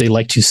dreams, they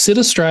like to sit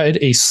astride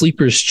a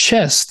sleeper's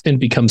chest and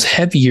becomes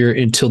heavier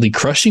until the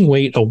crushing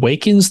weight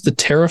awakens the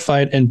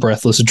terrified and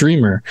breathless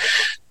dreamer.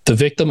 The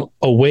victim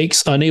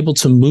awakes unable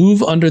to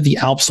move under the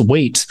Alp's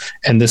weight,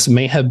 and this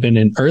may have been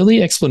an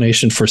early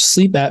explanation for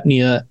sleep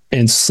apnea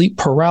and sleep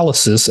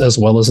paralysis, as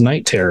well as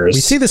night terrors. We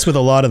see this with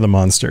a lot of the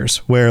monsters,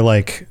 where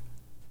like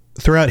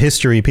throughout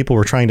history, people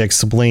were trying to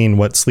explain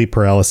what sleep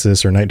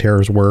paralysis or night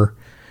terrors were.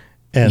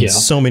 And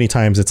so many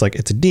times it's like,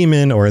 it's a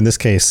demon, or in this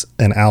case,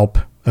 an Alp,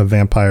 a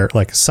vampire,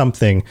 like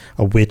something,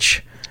 a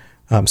witch,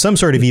 some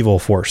sort of evil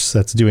force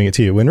that's doing it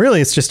to you. When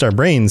really it's just our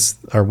brains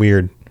are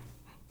weird.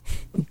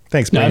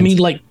 Thanks, brains. No, I mean,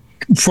 like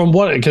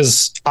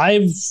because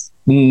I've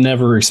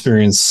never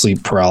experienced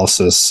sleep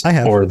paralysis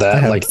or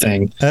that like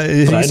thing.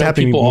 It used to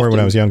happen to me more when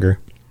I was younger.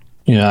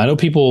 Yeah, I know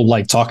people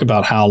like talk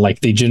about how like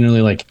they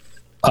generally like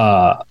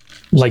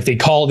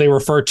they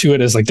refer to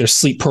it as like their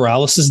sleep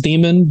paralysis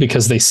demon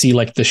because they see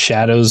like the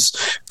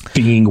shadows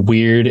being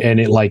weird, and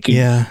it like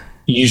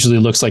usually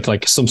looks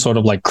like some sort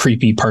of like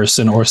creepy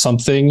person or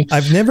something.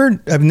 I've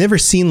never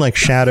seen like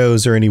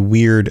shadows or any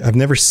weird. I've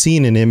never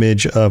seen an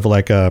image of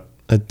like a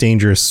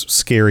dangerous,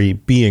 scary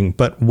being.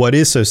 But what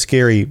is so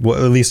scary, at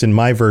least in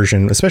my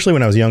version, especially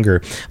when I was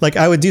younger, like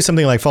I would do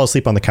something like fall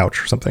asleep on the couch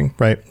or something,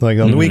 right? Like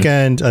on the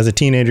weekend as a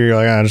teenager, you're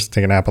like, I'll just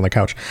take a nap on the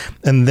couch,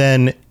 and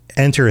then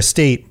enter a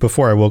state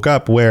before I woke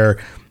up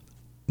where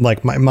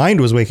like my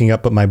mind was waking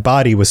up, but my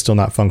body was still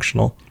not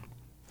functional.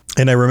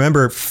 And I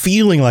remember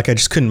feeling like I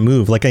just couldn't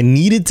move, like I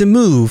needed to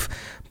move,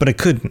 but I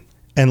couldn't.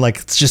 And like,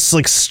 it's just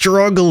like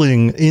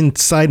struggling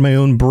inside my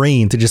own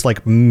brain to just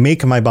like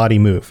make my body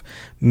move,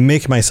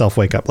 make myself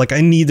wake up. Like I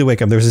need to wake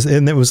up.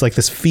 And it was like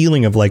this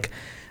feeling of like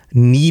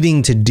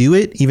needing to do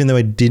it, even though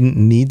I didn't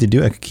need to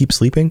do it. I could keep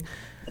sleeping.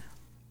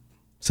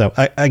 So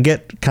I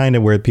get kind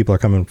of where people are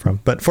coming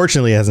from, but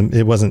fortunately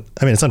it wasn't.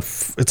 I mean,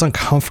 it's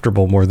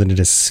uncomfortable more than it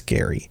is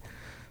scary.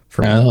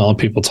 For a lot of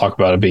people talk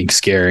about it being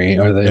scary,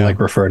 or they like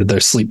refer to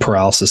their sleep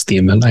paralysis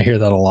demon. I hear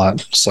that a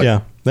lot.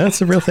 Like,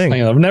 that's a real thing.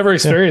 I've never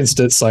experienced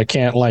it, so I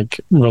can't like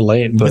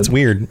relate. But it's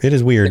weird. It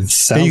is weird. You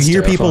hear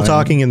terrifying. People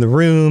talking in the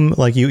room,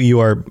 like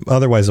you are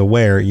otherwise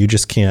aware. You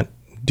just can't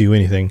do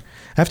anything.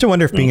 I have to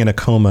wonder if being in a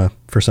coma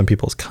for some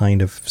people is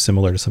kind of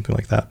similar to something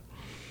like that.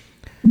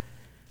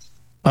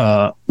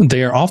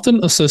 They are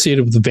often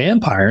associated with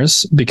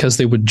vampires because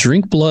they would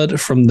drink blood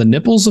from the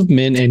nipples of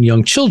men and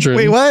young children.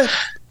 Wait, what?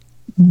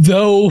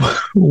 Though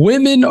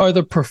women are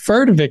the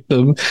preferred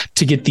victim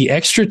to get the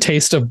extra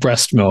taste of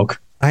breast milk.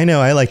 I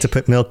know. I like to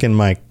put milk in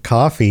my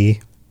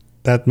coffee.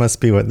 That must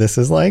be what this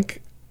is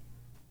like.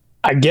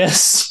 I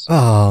guess.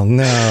 Oh,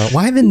 no.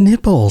 Why the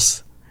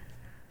nipples?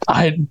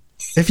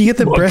 If you get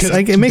the breast,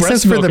 it makes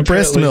sense for the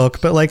breast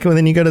milk, but like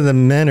when you go to the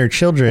men or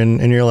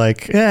children and you're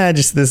like,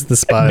 just this is the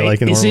spot I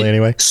like normally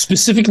anyway.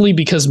 Specifically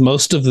because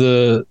most of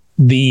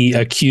the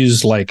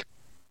accused, like,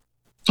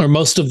 or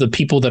most of the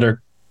people that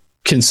are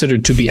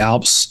considered to be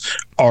Alps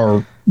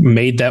are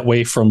made that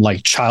way from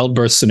like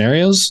childbirth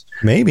scenarios.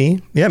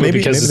 Maybe. Yeah, maybe.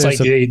 Because it's like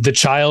the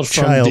child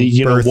from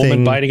the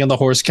woman biting on the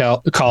horse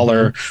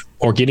collar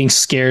or getting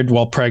scared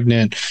while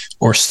pregnant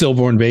or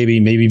stillborn baby,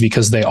 maybe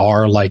because they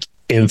are like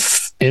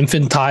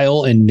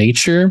infantile in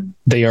nature.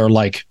 They are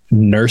like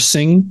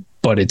nursing,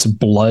 but it's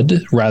blood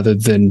rather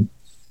than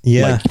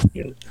I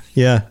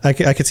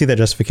could see that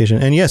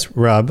justification. And yes,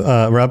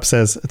 Rob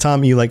says,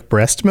 Tom, you like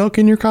breast milk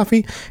in your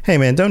coffee? Hey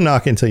man, don't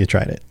knock it until you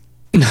tried it.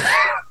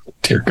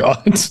 Dear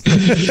God.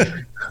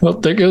 Well,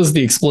 there goes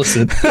the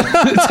explicit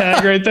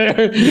tag right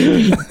there.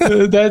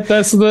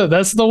 That's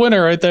the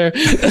winner right there.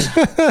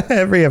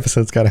 Every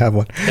episode's got to have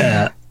one.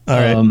 Yeah. All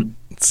right.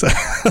 So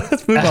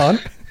let's move on.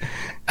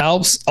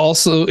 Alps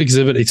also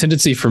exhibit a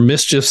tendency for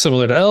mischief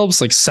similar to elves,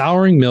 like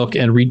souring milk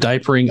and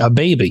re-diapering a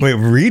baby. Wait,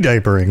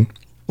 re-diapering?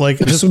 Like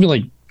this would be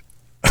like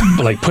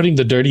putting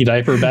the dirty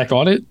diaper back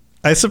on it?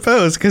 I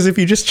suppose, because if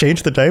you just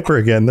change the diaper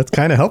again, that's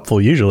kind of helpful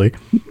usually.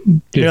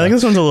 You're like,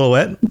 this one's a little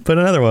wet, put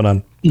another one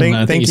on.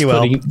 Thank you,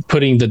 Alp.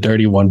 Putting the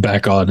dirty one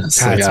back on.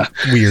 That's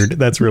weird.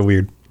 That's real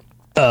weird.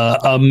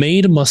 A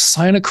maid must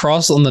sign a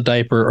cross on the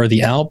diaper or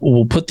the Alp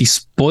will put the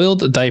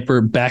spoiled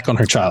diaper back on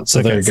her child.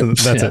 So there you go.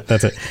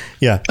 That's it.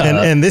 Yeah.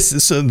 And this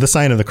is the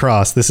sign of the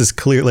cross. This is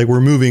clear. Like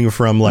we're moving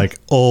from like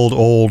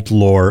old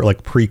lore,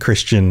 like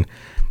pre-Christian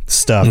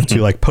stuff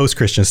to like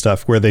post-Christian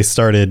stuff where they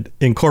started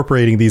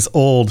incorporating these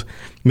old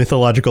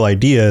mythological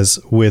ideas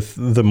with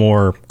the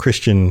more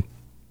Christian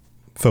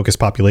focused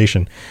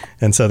population.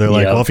 And so they're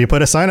like, well, if you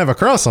put a sign of a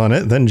cross on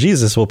it, then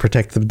Jesus will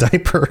protect the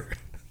diaper.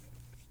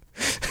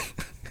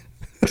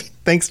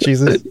 Thanks,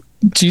 Jesus.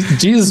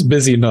 Jesus is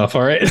busy enough.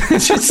 All right.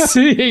 Just,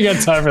 he ain't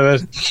got time for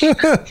this.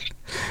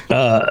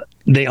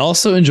 They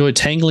also enjoy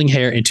tangling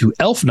hair into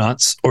elf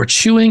knots or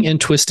chewing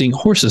and twisting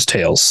horses'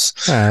 tails.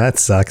 That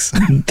sucks.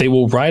 They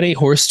will ride a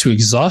horse to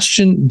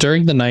exhaustion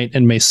during the night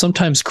and may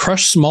sometimes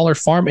crush smaller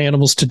farm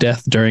animals to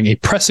death during a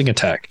pressing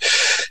attack.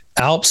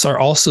 Alps are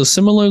also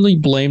similarly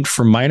blamed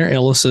for minor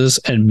illnesses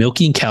and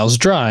milking cows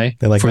dry,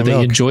 for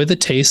they enjoy the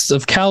taste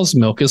of cow's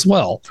milk as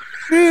well.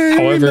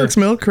 However, it's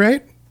milk,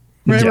 right?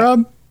 Right,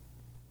 Rob?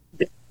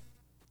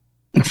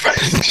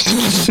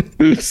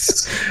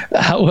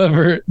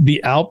 However,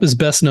 the Alp is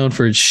best known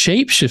for its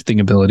shape-shifting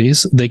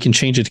abilities. They can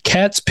change into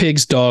cats,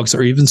 pigs, dogs,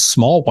 or even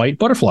small white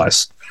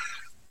butterflies.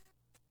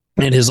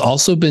 It has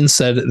also been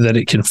said that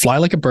it can fly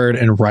like a bird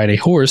and ride a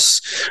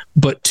horse,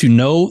 but to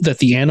know that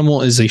the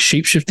animal is a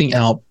shape-shifting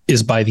Alp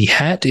is by the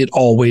hat it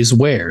always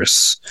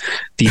wears.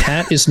 The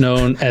hat is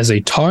known as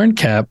a tarn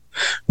cap,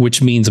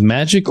 which means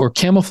magic or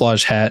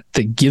camouflage hat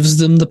that gives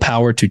them the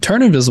power to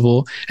turn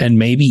invisible and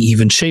maybe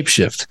even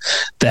shapeshift.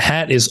 The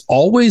hat is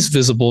always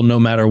visible no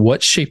matter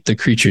what shape the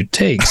creature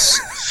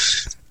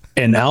takes.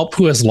 An Alp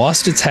who has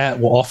lost its hat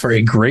will offer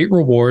a great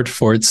reward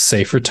for its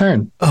safe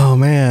return. Oh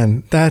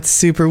man, that's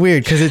super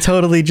weird because it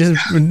totally just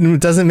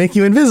doesn't make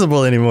you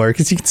invisible anymore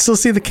because you can still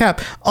see the cap.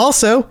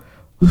 Also,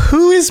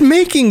 who is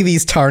making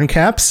these tarn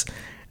caps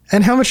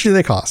and how much do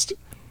they cost?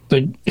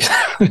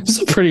 It's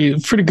a pretty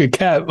good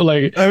cap.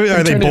 Like,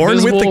 are they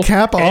born with the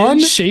cap on?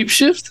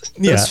 Shapeshift?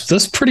 Yeah,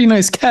 that's pretty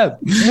nice cap.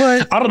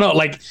 What? I don't know.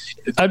 Like,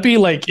 I'd be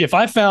like, if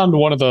I found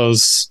one of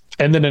those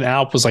and then an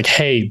Alp was like,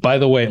 "Hey, by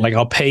the way, like,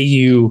 I'll pay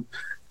you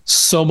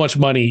so much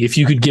money if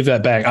you could give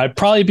that back," I'd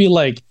probably be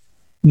like,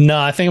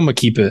 nah, I think I'm gonna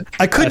keep it.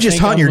 I could just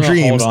haunt your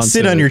dreams,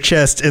 sit on your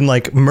chest and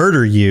like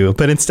murder you,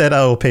 but instead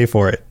I will pay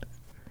for it.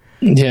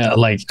 Yeah,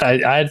 like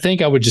I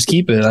think I would just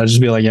keep it. I'd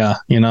just be like, yeah,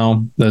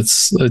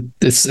 it's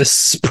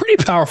a pretty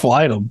powerful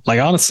item. Like,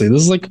 honestly,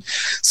 it's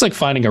like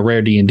finding a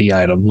rare D&D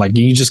item. Like,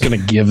 you just gonna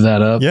give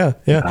that up? Yeah.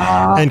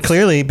 And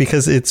clearly,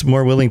 because it's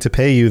more willing to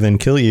pay you than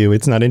kill you,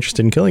 it's not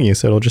interested in killing you,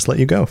 so it'll just let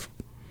you go.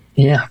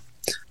 Yeah.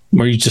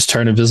 Where you just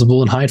turn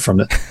invisible and hide from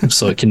it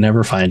so it can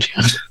never find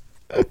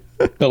you.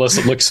 Unless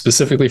it looks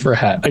specifically for a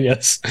hat, I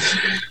guess.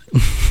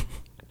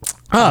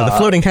 The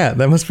floating hat.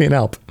 That must be an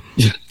Alp.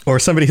 Or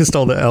somebody who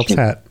stole the Alp's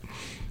hat.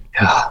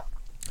 Yeah.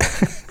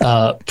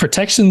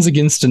 Protections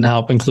against an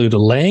Alp include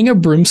laying a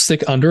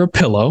broomstick under a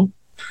pillow,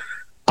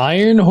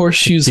 iron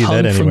horseshoes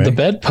hung from the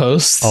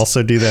bedposts.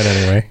 Also do that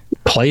anyway.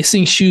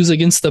 Placing shoes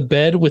against the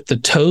bed with the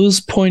toes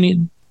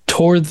pointing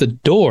toward the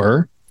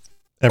door.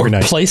 Every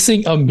night.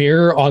 Placing a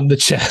mirror on the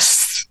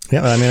chest.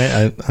 Yeah, I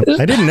mean,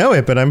 I didn't know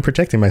it, but I'm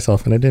protecting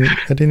myself, and I didn't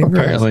even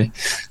apparently.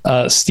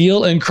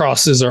 Steel and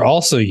crosses are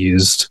also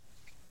used.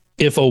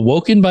 If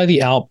awoken by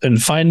the Alp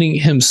and finding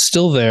him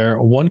still there,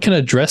 one can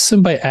address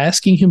him by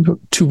asking him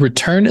to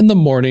return in the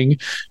morning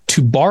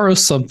to borrow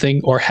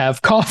something or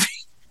have coffee.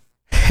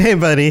 Hey,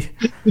 buddy.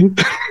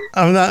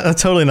 I'm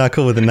totally not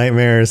cool with the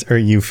nightmares or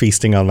you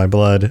feasting on my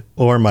blood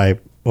or my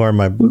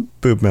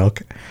boob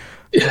milk.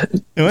 Yeah.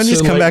 You want to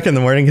just come back in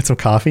the morning and get some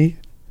coffee?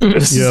 Yeah,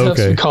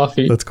 okay. Some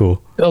coffee. That's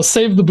cool. I'll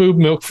save the boob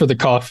milk for the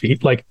coffee,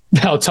 like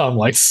how Tom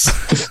likes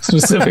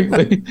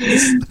specifically.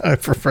 I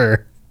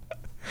prefer.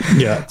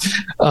 Yeah.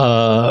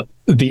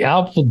 The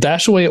Alp will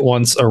dash away at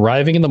once,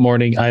 arriving in the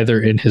morning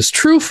either in his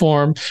true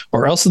form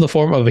or else in the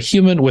form of a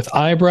human with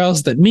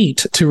eyebrows that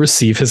meet to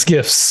receive his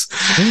gifts.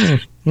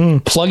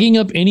 Plugging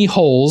up any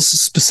holes,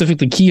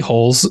 specifically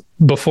keyholes,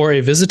 before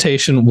a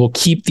visitation will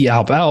keep the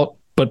Alp out,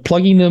 but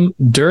plugging them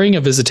during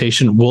a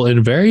visitation will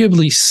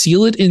invariably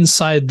seal it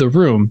inside the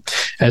room,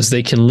 as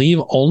they can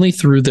leave only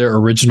through their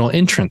original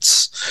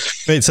entrance.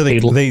 Wait, so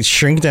they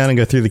shrink down and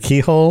go through the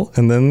keyhole,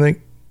 and then they...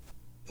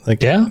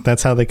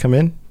 that's how they come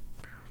in.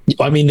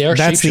 I mean,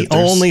 that's the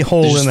only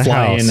hole in the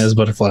house. In as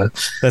butterflies.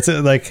 That's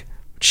it. Like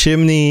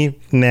chimney,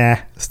 nah,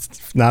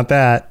 not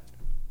that.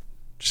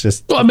 It's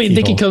just. Well, I mean,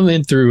 they can come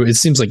in through. It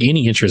seems like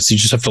any entrance. You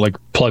just have to like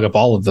plug up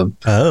all of them.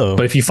 Oh,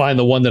 but if you find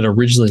the one that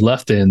originally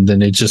left in,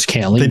 then it just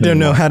can't leave. They don't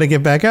know how to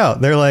get back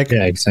out. They're like,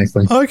 yeah,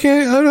 exactly.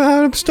 Okay, I don't know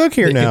how I'm stuck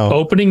here now.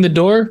 Opening the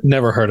door,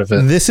 never heard of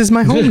it. This is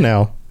my home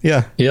now.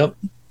 Yeah. Yep.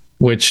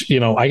 Which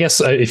I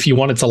guess if you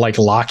wanted to like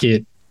lock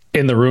it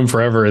in the room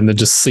forever and then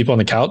just sleep on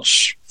the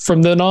couch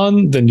from then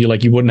on, then you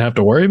wouldn't have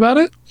to worry about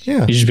it.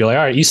 Yeah. You just be like,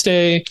 all right, you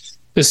stay.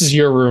 This is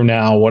your room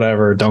now,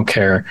 whatever. Don't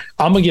care.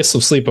 I'm going to get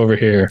some sleep over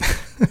here.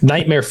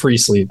 Nightmare free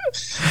sleep.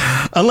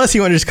 Unless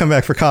you want to just come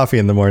back for coffee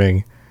in the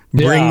morning.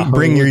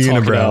 Bring your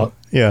unibrow.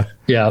 Yeah.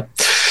 Yeah.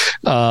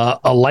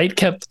 A light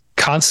kept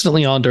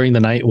constantly on during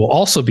the night will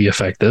also be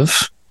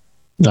effective.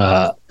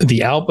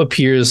 The Alp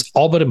appears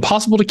all but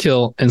impossible to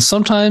kill, and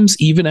sometimes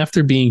even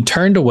after being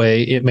turned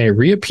away, it may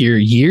reappear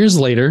years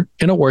later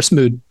in a worse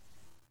mood.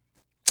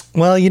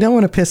 Well, you don't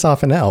want to piss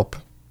off an Alp.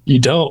 You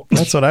don't.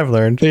 That's what I've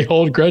learned. They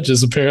hold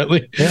grudges,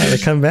 apparently. Yeah, they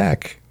come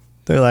back.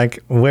 They're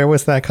like, where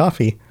was that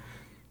coffee?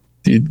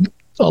 Dude,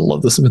 I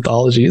love this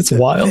mythology. It's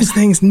wild. This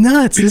thing's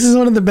nuts. This is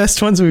one of the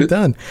best ones we've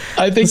done.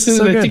 I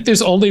think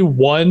there's only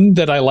one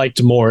that I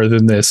liked more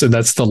than this, and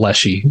that's the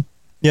Leshy.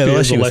 Yeah, the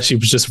Leshy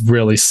was just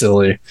really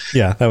silly.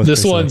 Yeah, that was.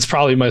 This one's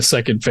probably my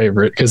second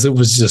favorite because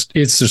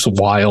it's just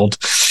wild.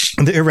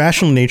 The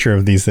irrational nature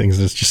of these things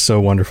is just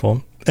so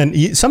wonderful,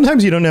 and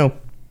sometimes you don't know,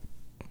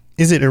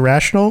 is it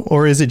irrational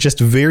or is it just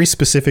very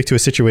specific to a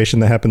situation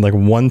that happened like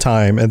one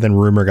time and then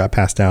rumor got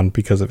passed down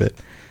because of it.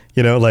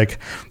 Like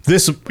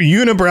this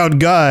unibrowed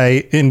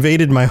guy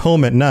invaded my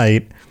home at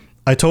night.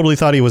 I totally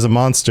thought he was a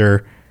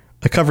monster.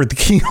 I covered the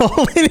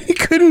keyhole and he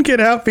couldn't get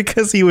out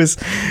because he was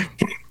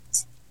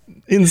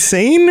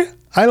insane.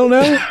 I don't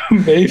know.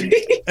 Maybe.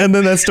 And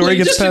then that story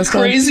gets passed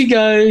on. A crazy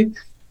guy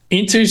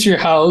enters your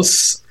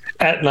house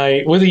at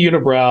night with a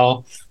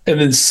unibrow and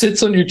then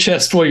sits on your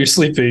chest while you're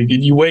sleeping,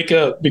 and you wake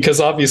up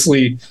because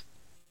obviously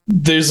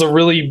there's a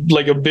really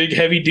like a big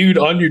heavy dude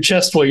on your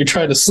chest while you're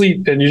trying to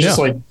sleep, and you're just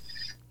and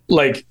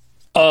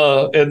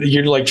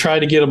you're like trying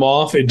to get him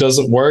off. It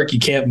doesn't work. You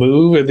can't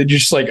move. And then you're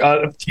just like,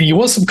 you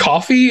want some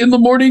coffee in the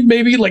morning?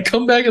 Maybe like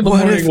come back in the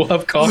morning. We'll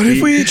have coffee. What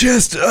if we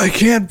just, I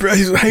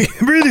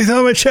breathe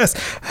on my chest.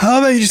 How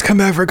about you just come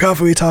back for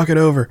coffee? We talk it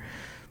over.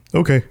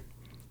 Okay.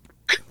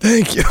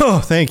 Thank you. Oh,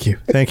 thank you.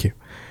 Thank you.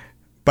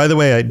 By the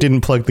way, I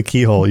didn't plug the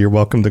keyhole. You're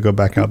welcome to go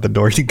back out the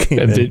door you came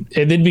in.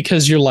 And then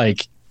because you're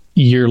knocked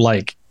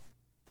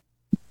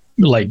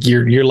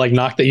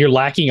that you're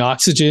lacking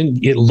oxygen,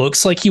 it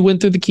looks like you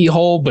went through the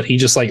keyhole, but he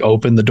just like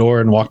opened the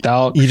door and walked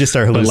out. You just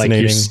start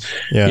hallucinating.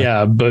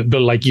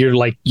 But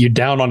you're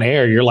down on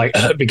air. You're like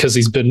because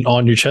he's been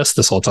on your chest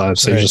this whole time.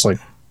 So You're just like,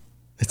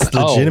 it's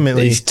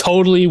legitimately he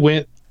totally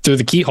went through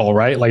the keyhole,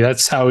 right? Like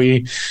that's how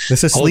he.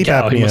 This is sleep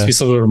apnea. He must be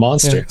some sort of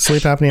monster. Yeah,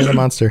 sleep apnea is a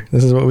monster.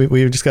 This is what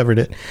we've discovered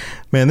it.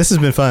 Man, this has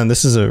been fun.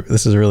 This is a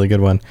really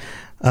good one.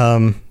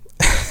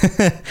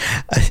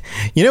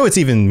 What's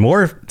even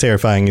more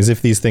terrifying is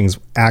if these things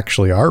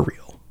actually are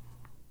real.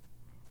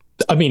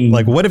 I mean,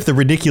 like, what if the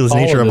ridiculous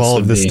nature of all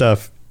of this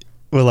stuff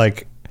were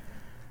like,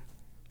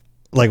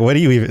 what do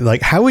you even,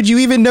 like, how would you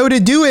even know to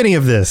do any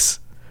of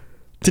this,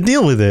 to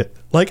deal with it?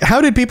 Like,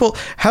 how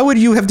would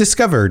you have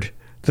discovered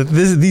that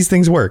these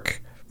things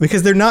work?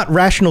 Because they're not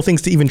rational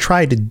things to even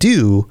try to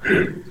do.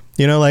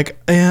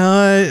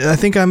 I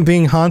think I'm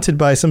being haunted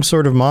by some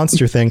sort of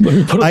monster thing. Let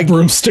me put a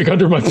broomstick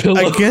under my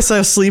pillow. I guess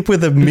I'll sleep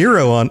with a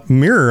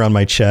mirror on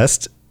my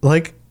chest.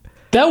 Like,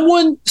 That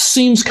one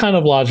seems kind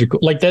of logical.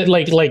 Like that,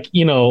 like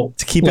to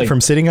keep it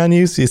from sitting on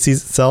you, so it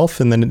sees itself,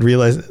 and then it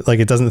realizes like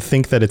it doesn't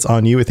think that it's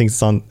on you; it thinks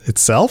it's on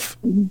itself.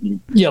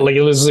 Yeah, like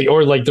it was,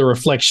 or like the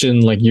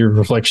reflection, like your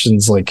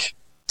reflection's like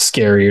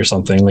scary or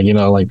something. Like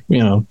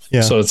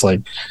Yeah. So it's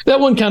like that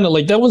one kind of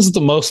like that one's the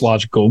most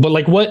logical. But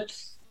like,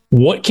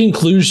 what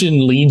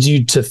conclusion leads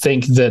you to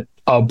think that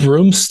a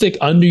broomstick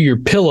under your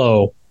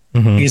pillow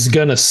is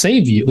gonna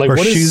save you? Like, or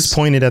what shoes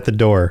pointed at the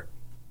door.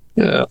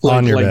 Yeah,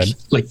 on your bed.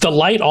 Like the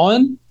light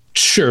on,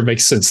 sure,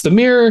 makes sense. The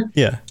mirror,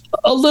 yeah,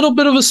 a little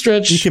bit of a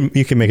stretch. You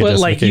can make it, but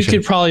like you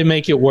could probably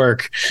make it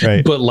work.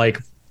 Right. But like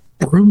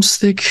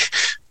broomstick,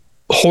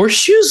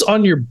 horseshoes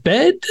on your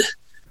bed,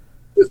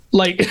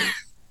 like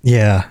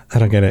yeah, I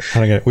don't get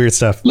it. Weird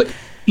stuff. Like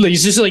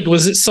it's just like,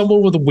 was it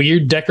someone with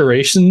weird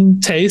decoration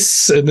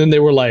tastes, and then they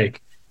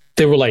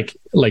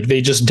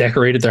just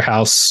decorated their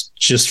house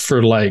just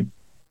for like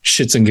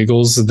shits and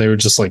giggles, and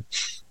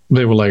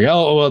they were like,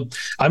 oh, well,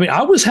 I mean,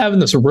 I was having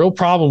this real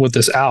problem with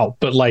this Alp,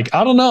 but like,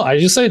 I don't know. I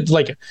just said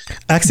like,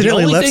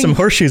 accidentally left some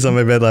horseshoes on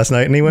my bed last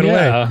night and he went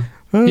away.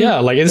 Yeah.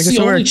 Like it's the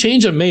only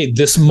change I made.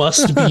 This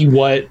must be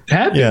what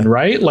happened,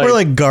 right? Like, or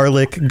like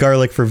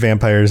garlic for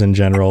vampires in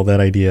general. That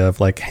idea of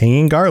like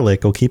hanging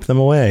garlic will keep them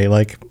away.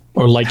 Like,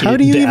 or like, how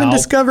do you even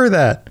discover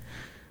that?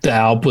 The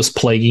Alp was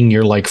plaguing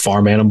your like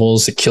farm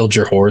animals. It killed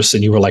your horse.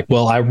 And you were like,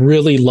 well, I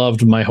really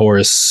loved my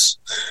horse.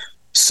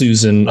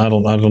 Susan, I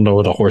don't know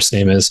what a horse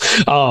name is.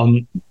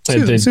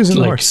 Susan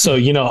like, horse. So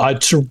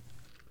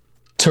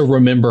to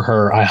remember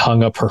her, I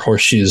hung up her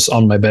horseshoes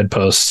on my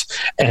bedpost,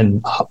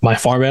 and my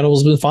farm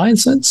animals have been fine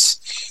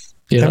since.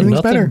 Everything's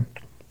better.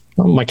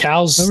 My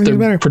cows,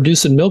 they're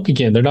producing milk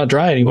again. They're not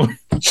dry anymore.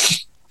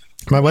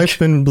 My wife's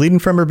been bleeding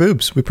from her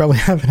boobs. We probably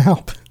have an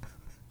Alp.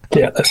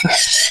 Yeah.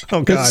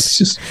 Oh God.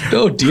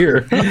 Oh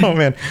dear. Oh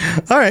man.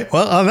 All right.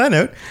 Well, on that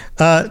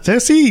note,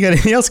 Jesse, you got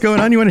anything else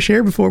going on you want to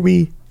share before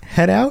we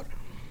head out?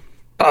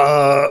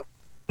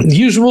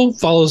 Usual,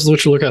 follows the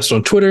Witcher Lorecast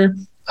on Twitter.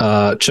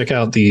 Check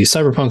out the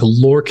Cyberpunk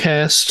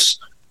Lorecast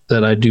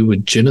that I do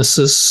with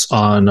Genesis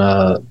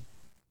on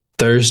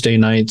Thursday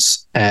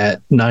nights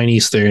at 9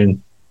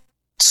 Eastern,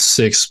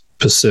 6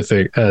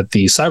 Pacific at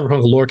the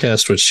Cyberpunk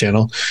Lorecast Twitch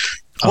channel.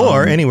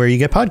 Or anywhere you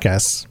get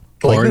podcasts.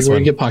 Like or anywhere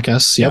you get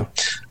podcasts, yeah.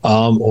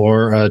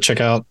 Or check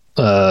out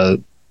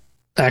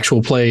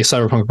Actual Play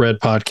Cyberpunk Red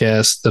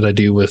podcast that I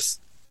do with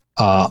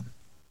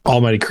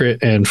Almighty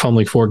Crit and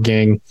Fumbling Fork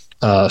Gang.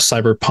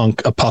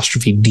 Cyberpunk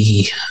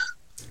 'D.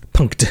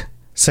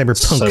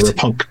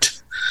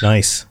 Cyberpunked.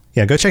 Nice.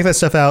 Yeah, go check that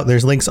stuff out.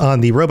 There's links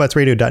on the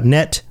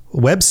robotsradio.net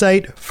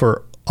website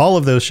for all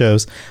of those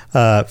shows.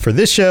 For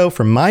this show,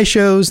 for my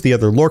shows, the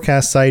other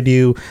Lorecasts I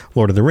do,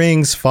 Lord of the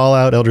Rings,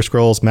 Fallout, Elder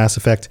Scrolls, Mass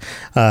Effect,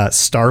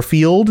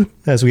 Starfield,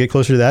 as we get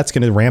closer to that, it's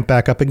going to ramp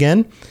back up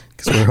again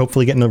because we're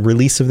hopefully getting a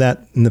release of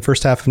that in the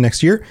first half of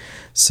next year.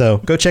 So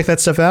go check that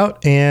stuff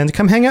out and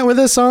come hang out with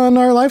us on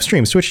our live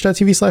streams,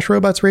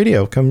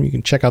 twitch.tv/robotsradio. Come, you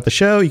can check out the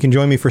show. You can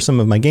join me for some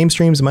of my game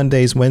streams,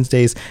 Mondays,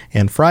 Wednesdays,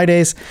 and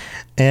Fridays.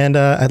 And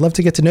I'd love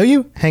to get to know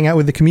you, hang out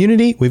with the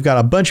community. We've got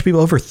a bunch of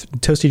people over,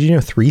 Toasty, did you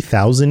know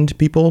 3,000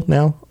 people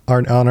now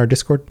are on our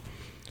Discord?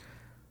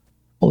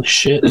 Holy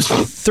shit.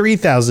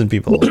 3,000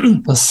 people.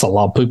 That's a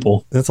lot of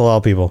people. That's a lot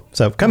of people.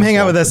 So come hang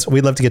out with us.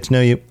 We'd love to get to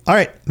know you. All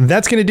right.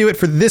 That's going to do it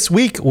for this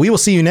week. We will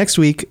see you next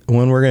week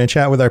when we're going to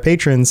chat with our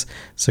patrons.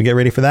 So get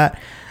ready for that.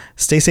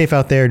 Stay safe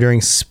out there during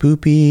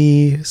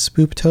Spooptober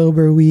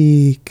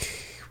week,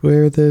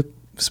 where the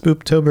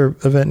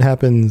Spooptober event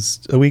happens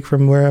a week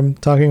from where I'm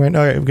talking right now.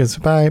 All right. Because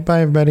bye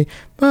everybody.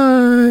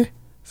 Bye.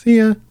 See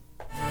ya.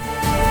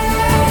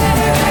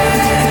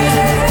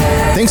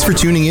 Thanks for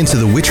tuning in to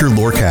the Witcher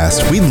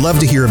Lorecast. We'd love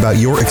to hear about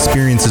your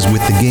experiences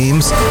with the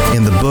games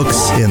and the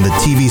books and the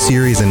TV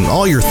series and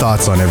all your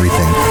thoughts on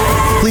everything.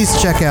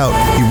 Please check out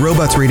the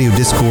Robots Radio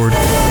Discord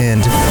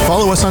and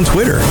follow us on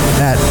Twitter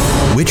at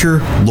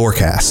Witcher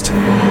Lorecast.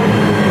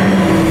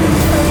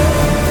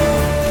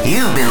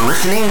 You've been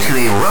listening to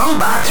a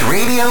Robots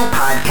Radio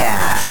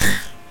podcast.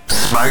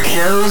 Smart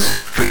shows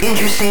for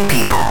interesting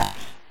people.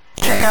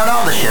 Check out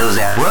all the shows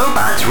at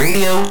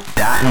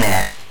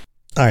robotsradio.net.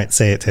 All right,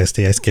 say it,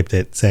 Testy. I skipped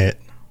it. Say it.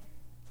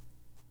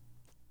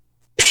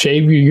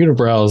 Shave your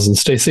unibrows and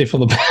stay safe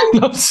on the bed.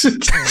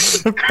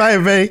 Bye,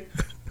 everybody.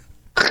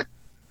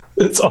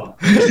 That's all.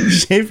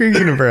 Shave your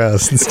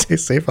unibrows and stay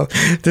safe.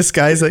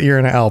 Disguise that you're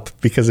an Alp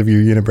because of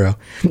your unibrow.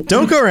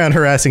 Don't go around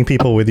harassing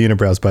people with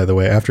unibrows, by the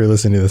way, after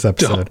listening to this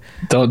episode.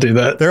 Don't do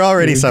that. They're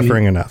already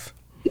suffering enough.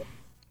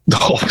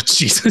 Oh,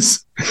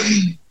 Jesus.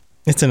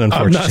 It's an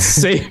unfortunate. I'm not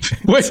safe.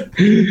 Wait.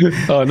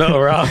 Oh, no,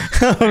 Rob.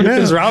 Oh, no.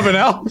 Is Robin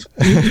out?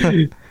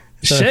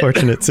 It's an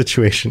unfortunate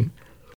situation.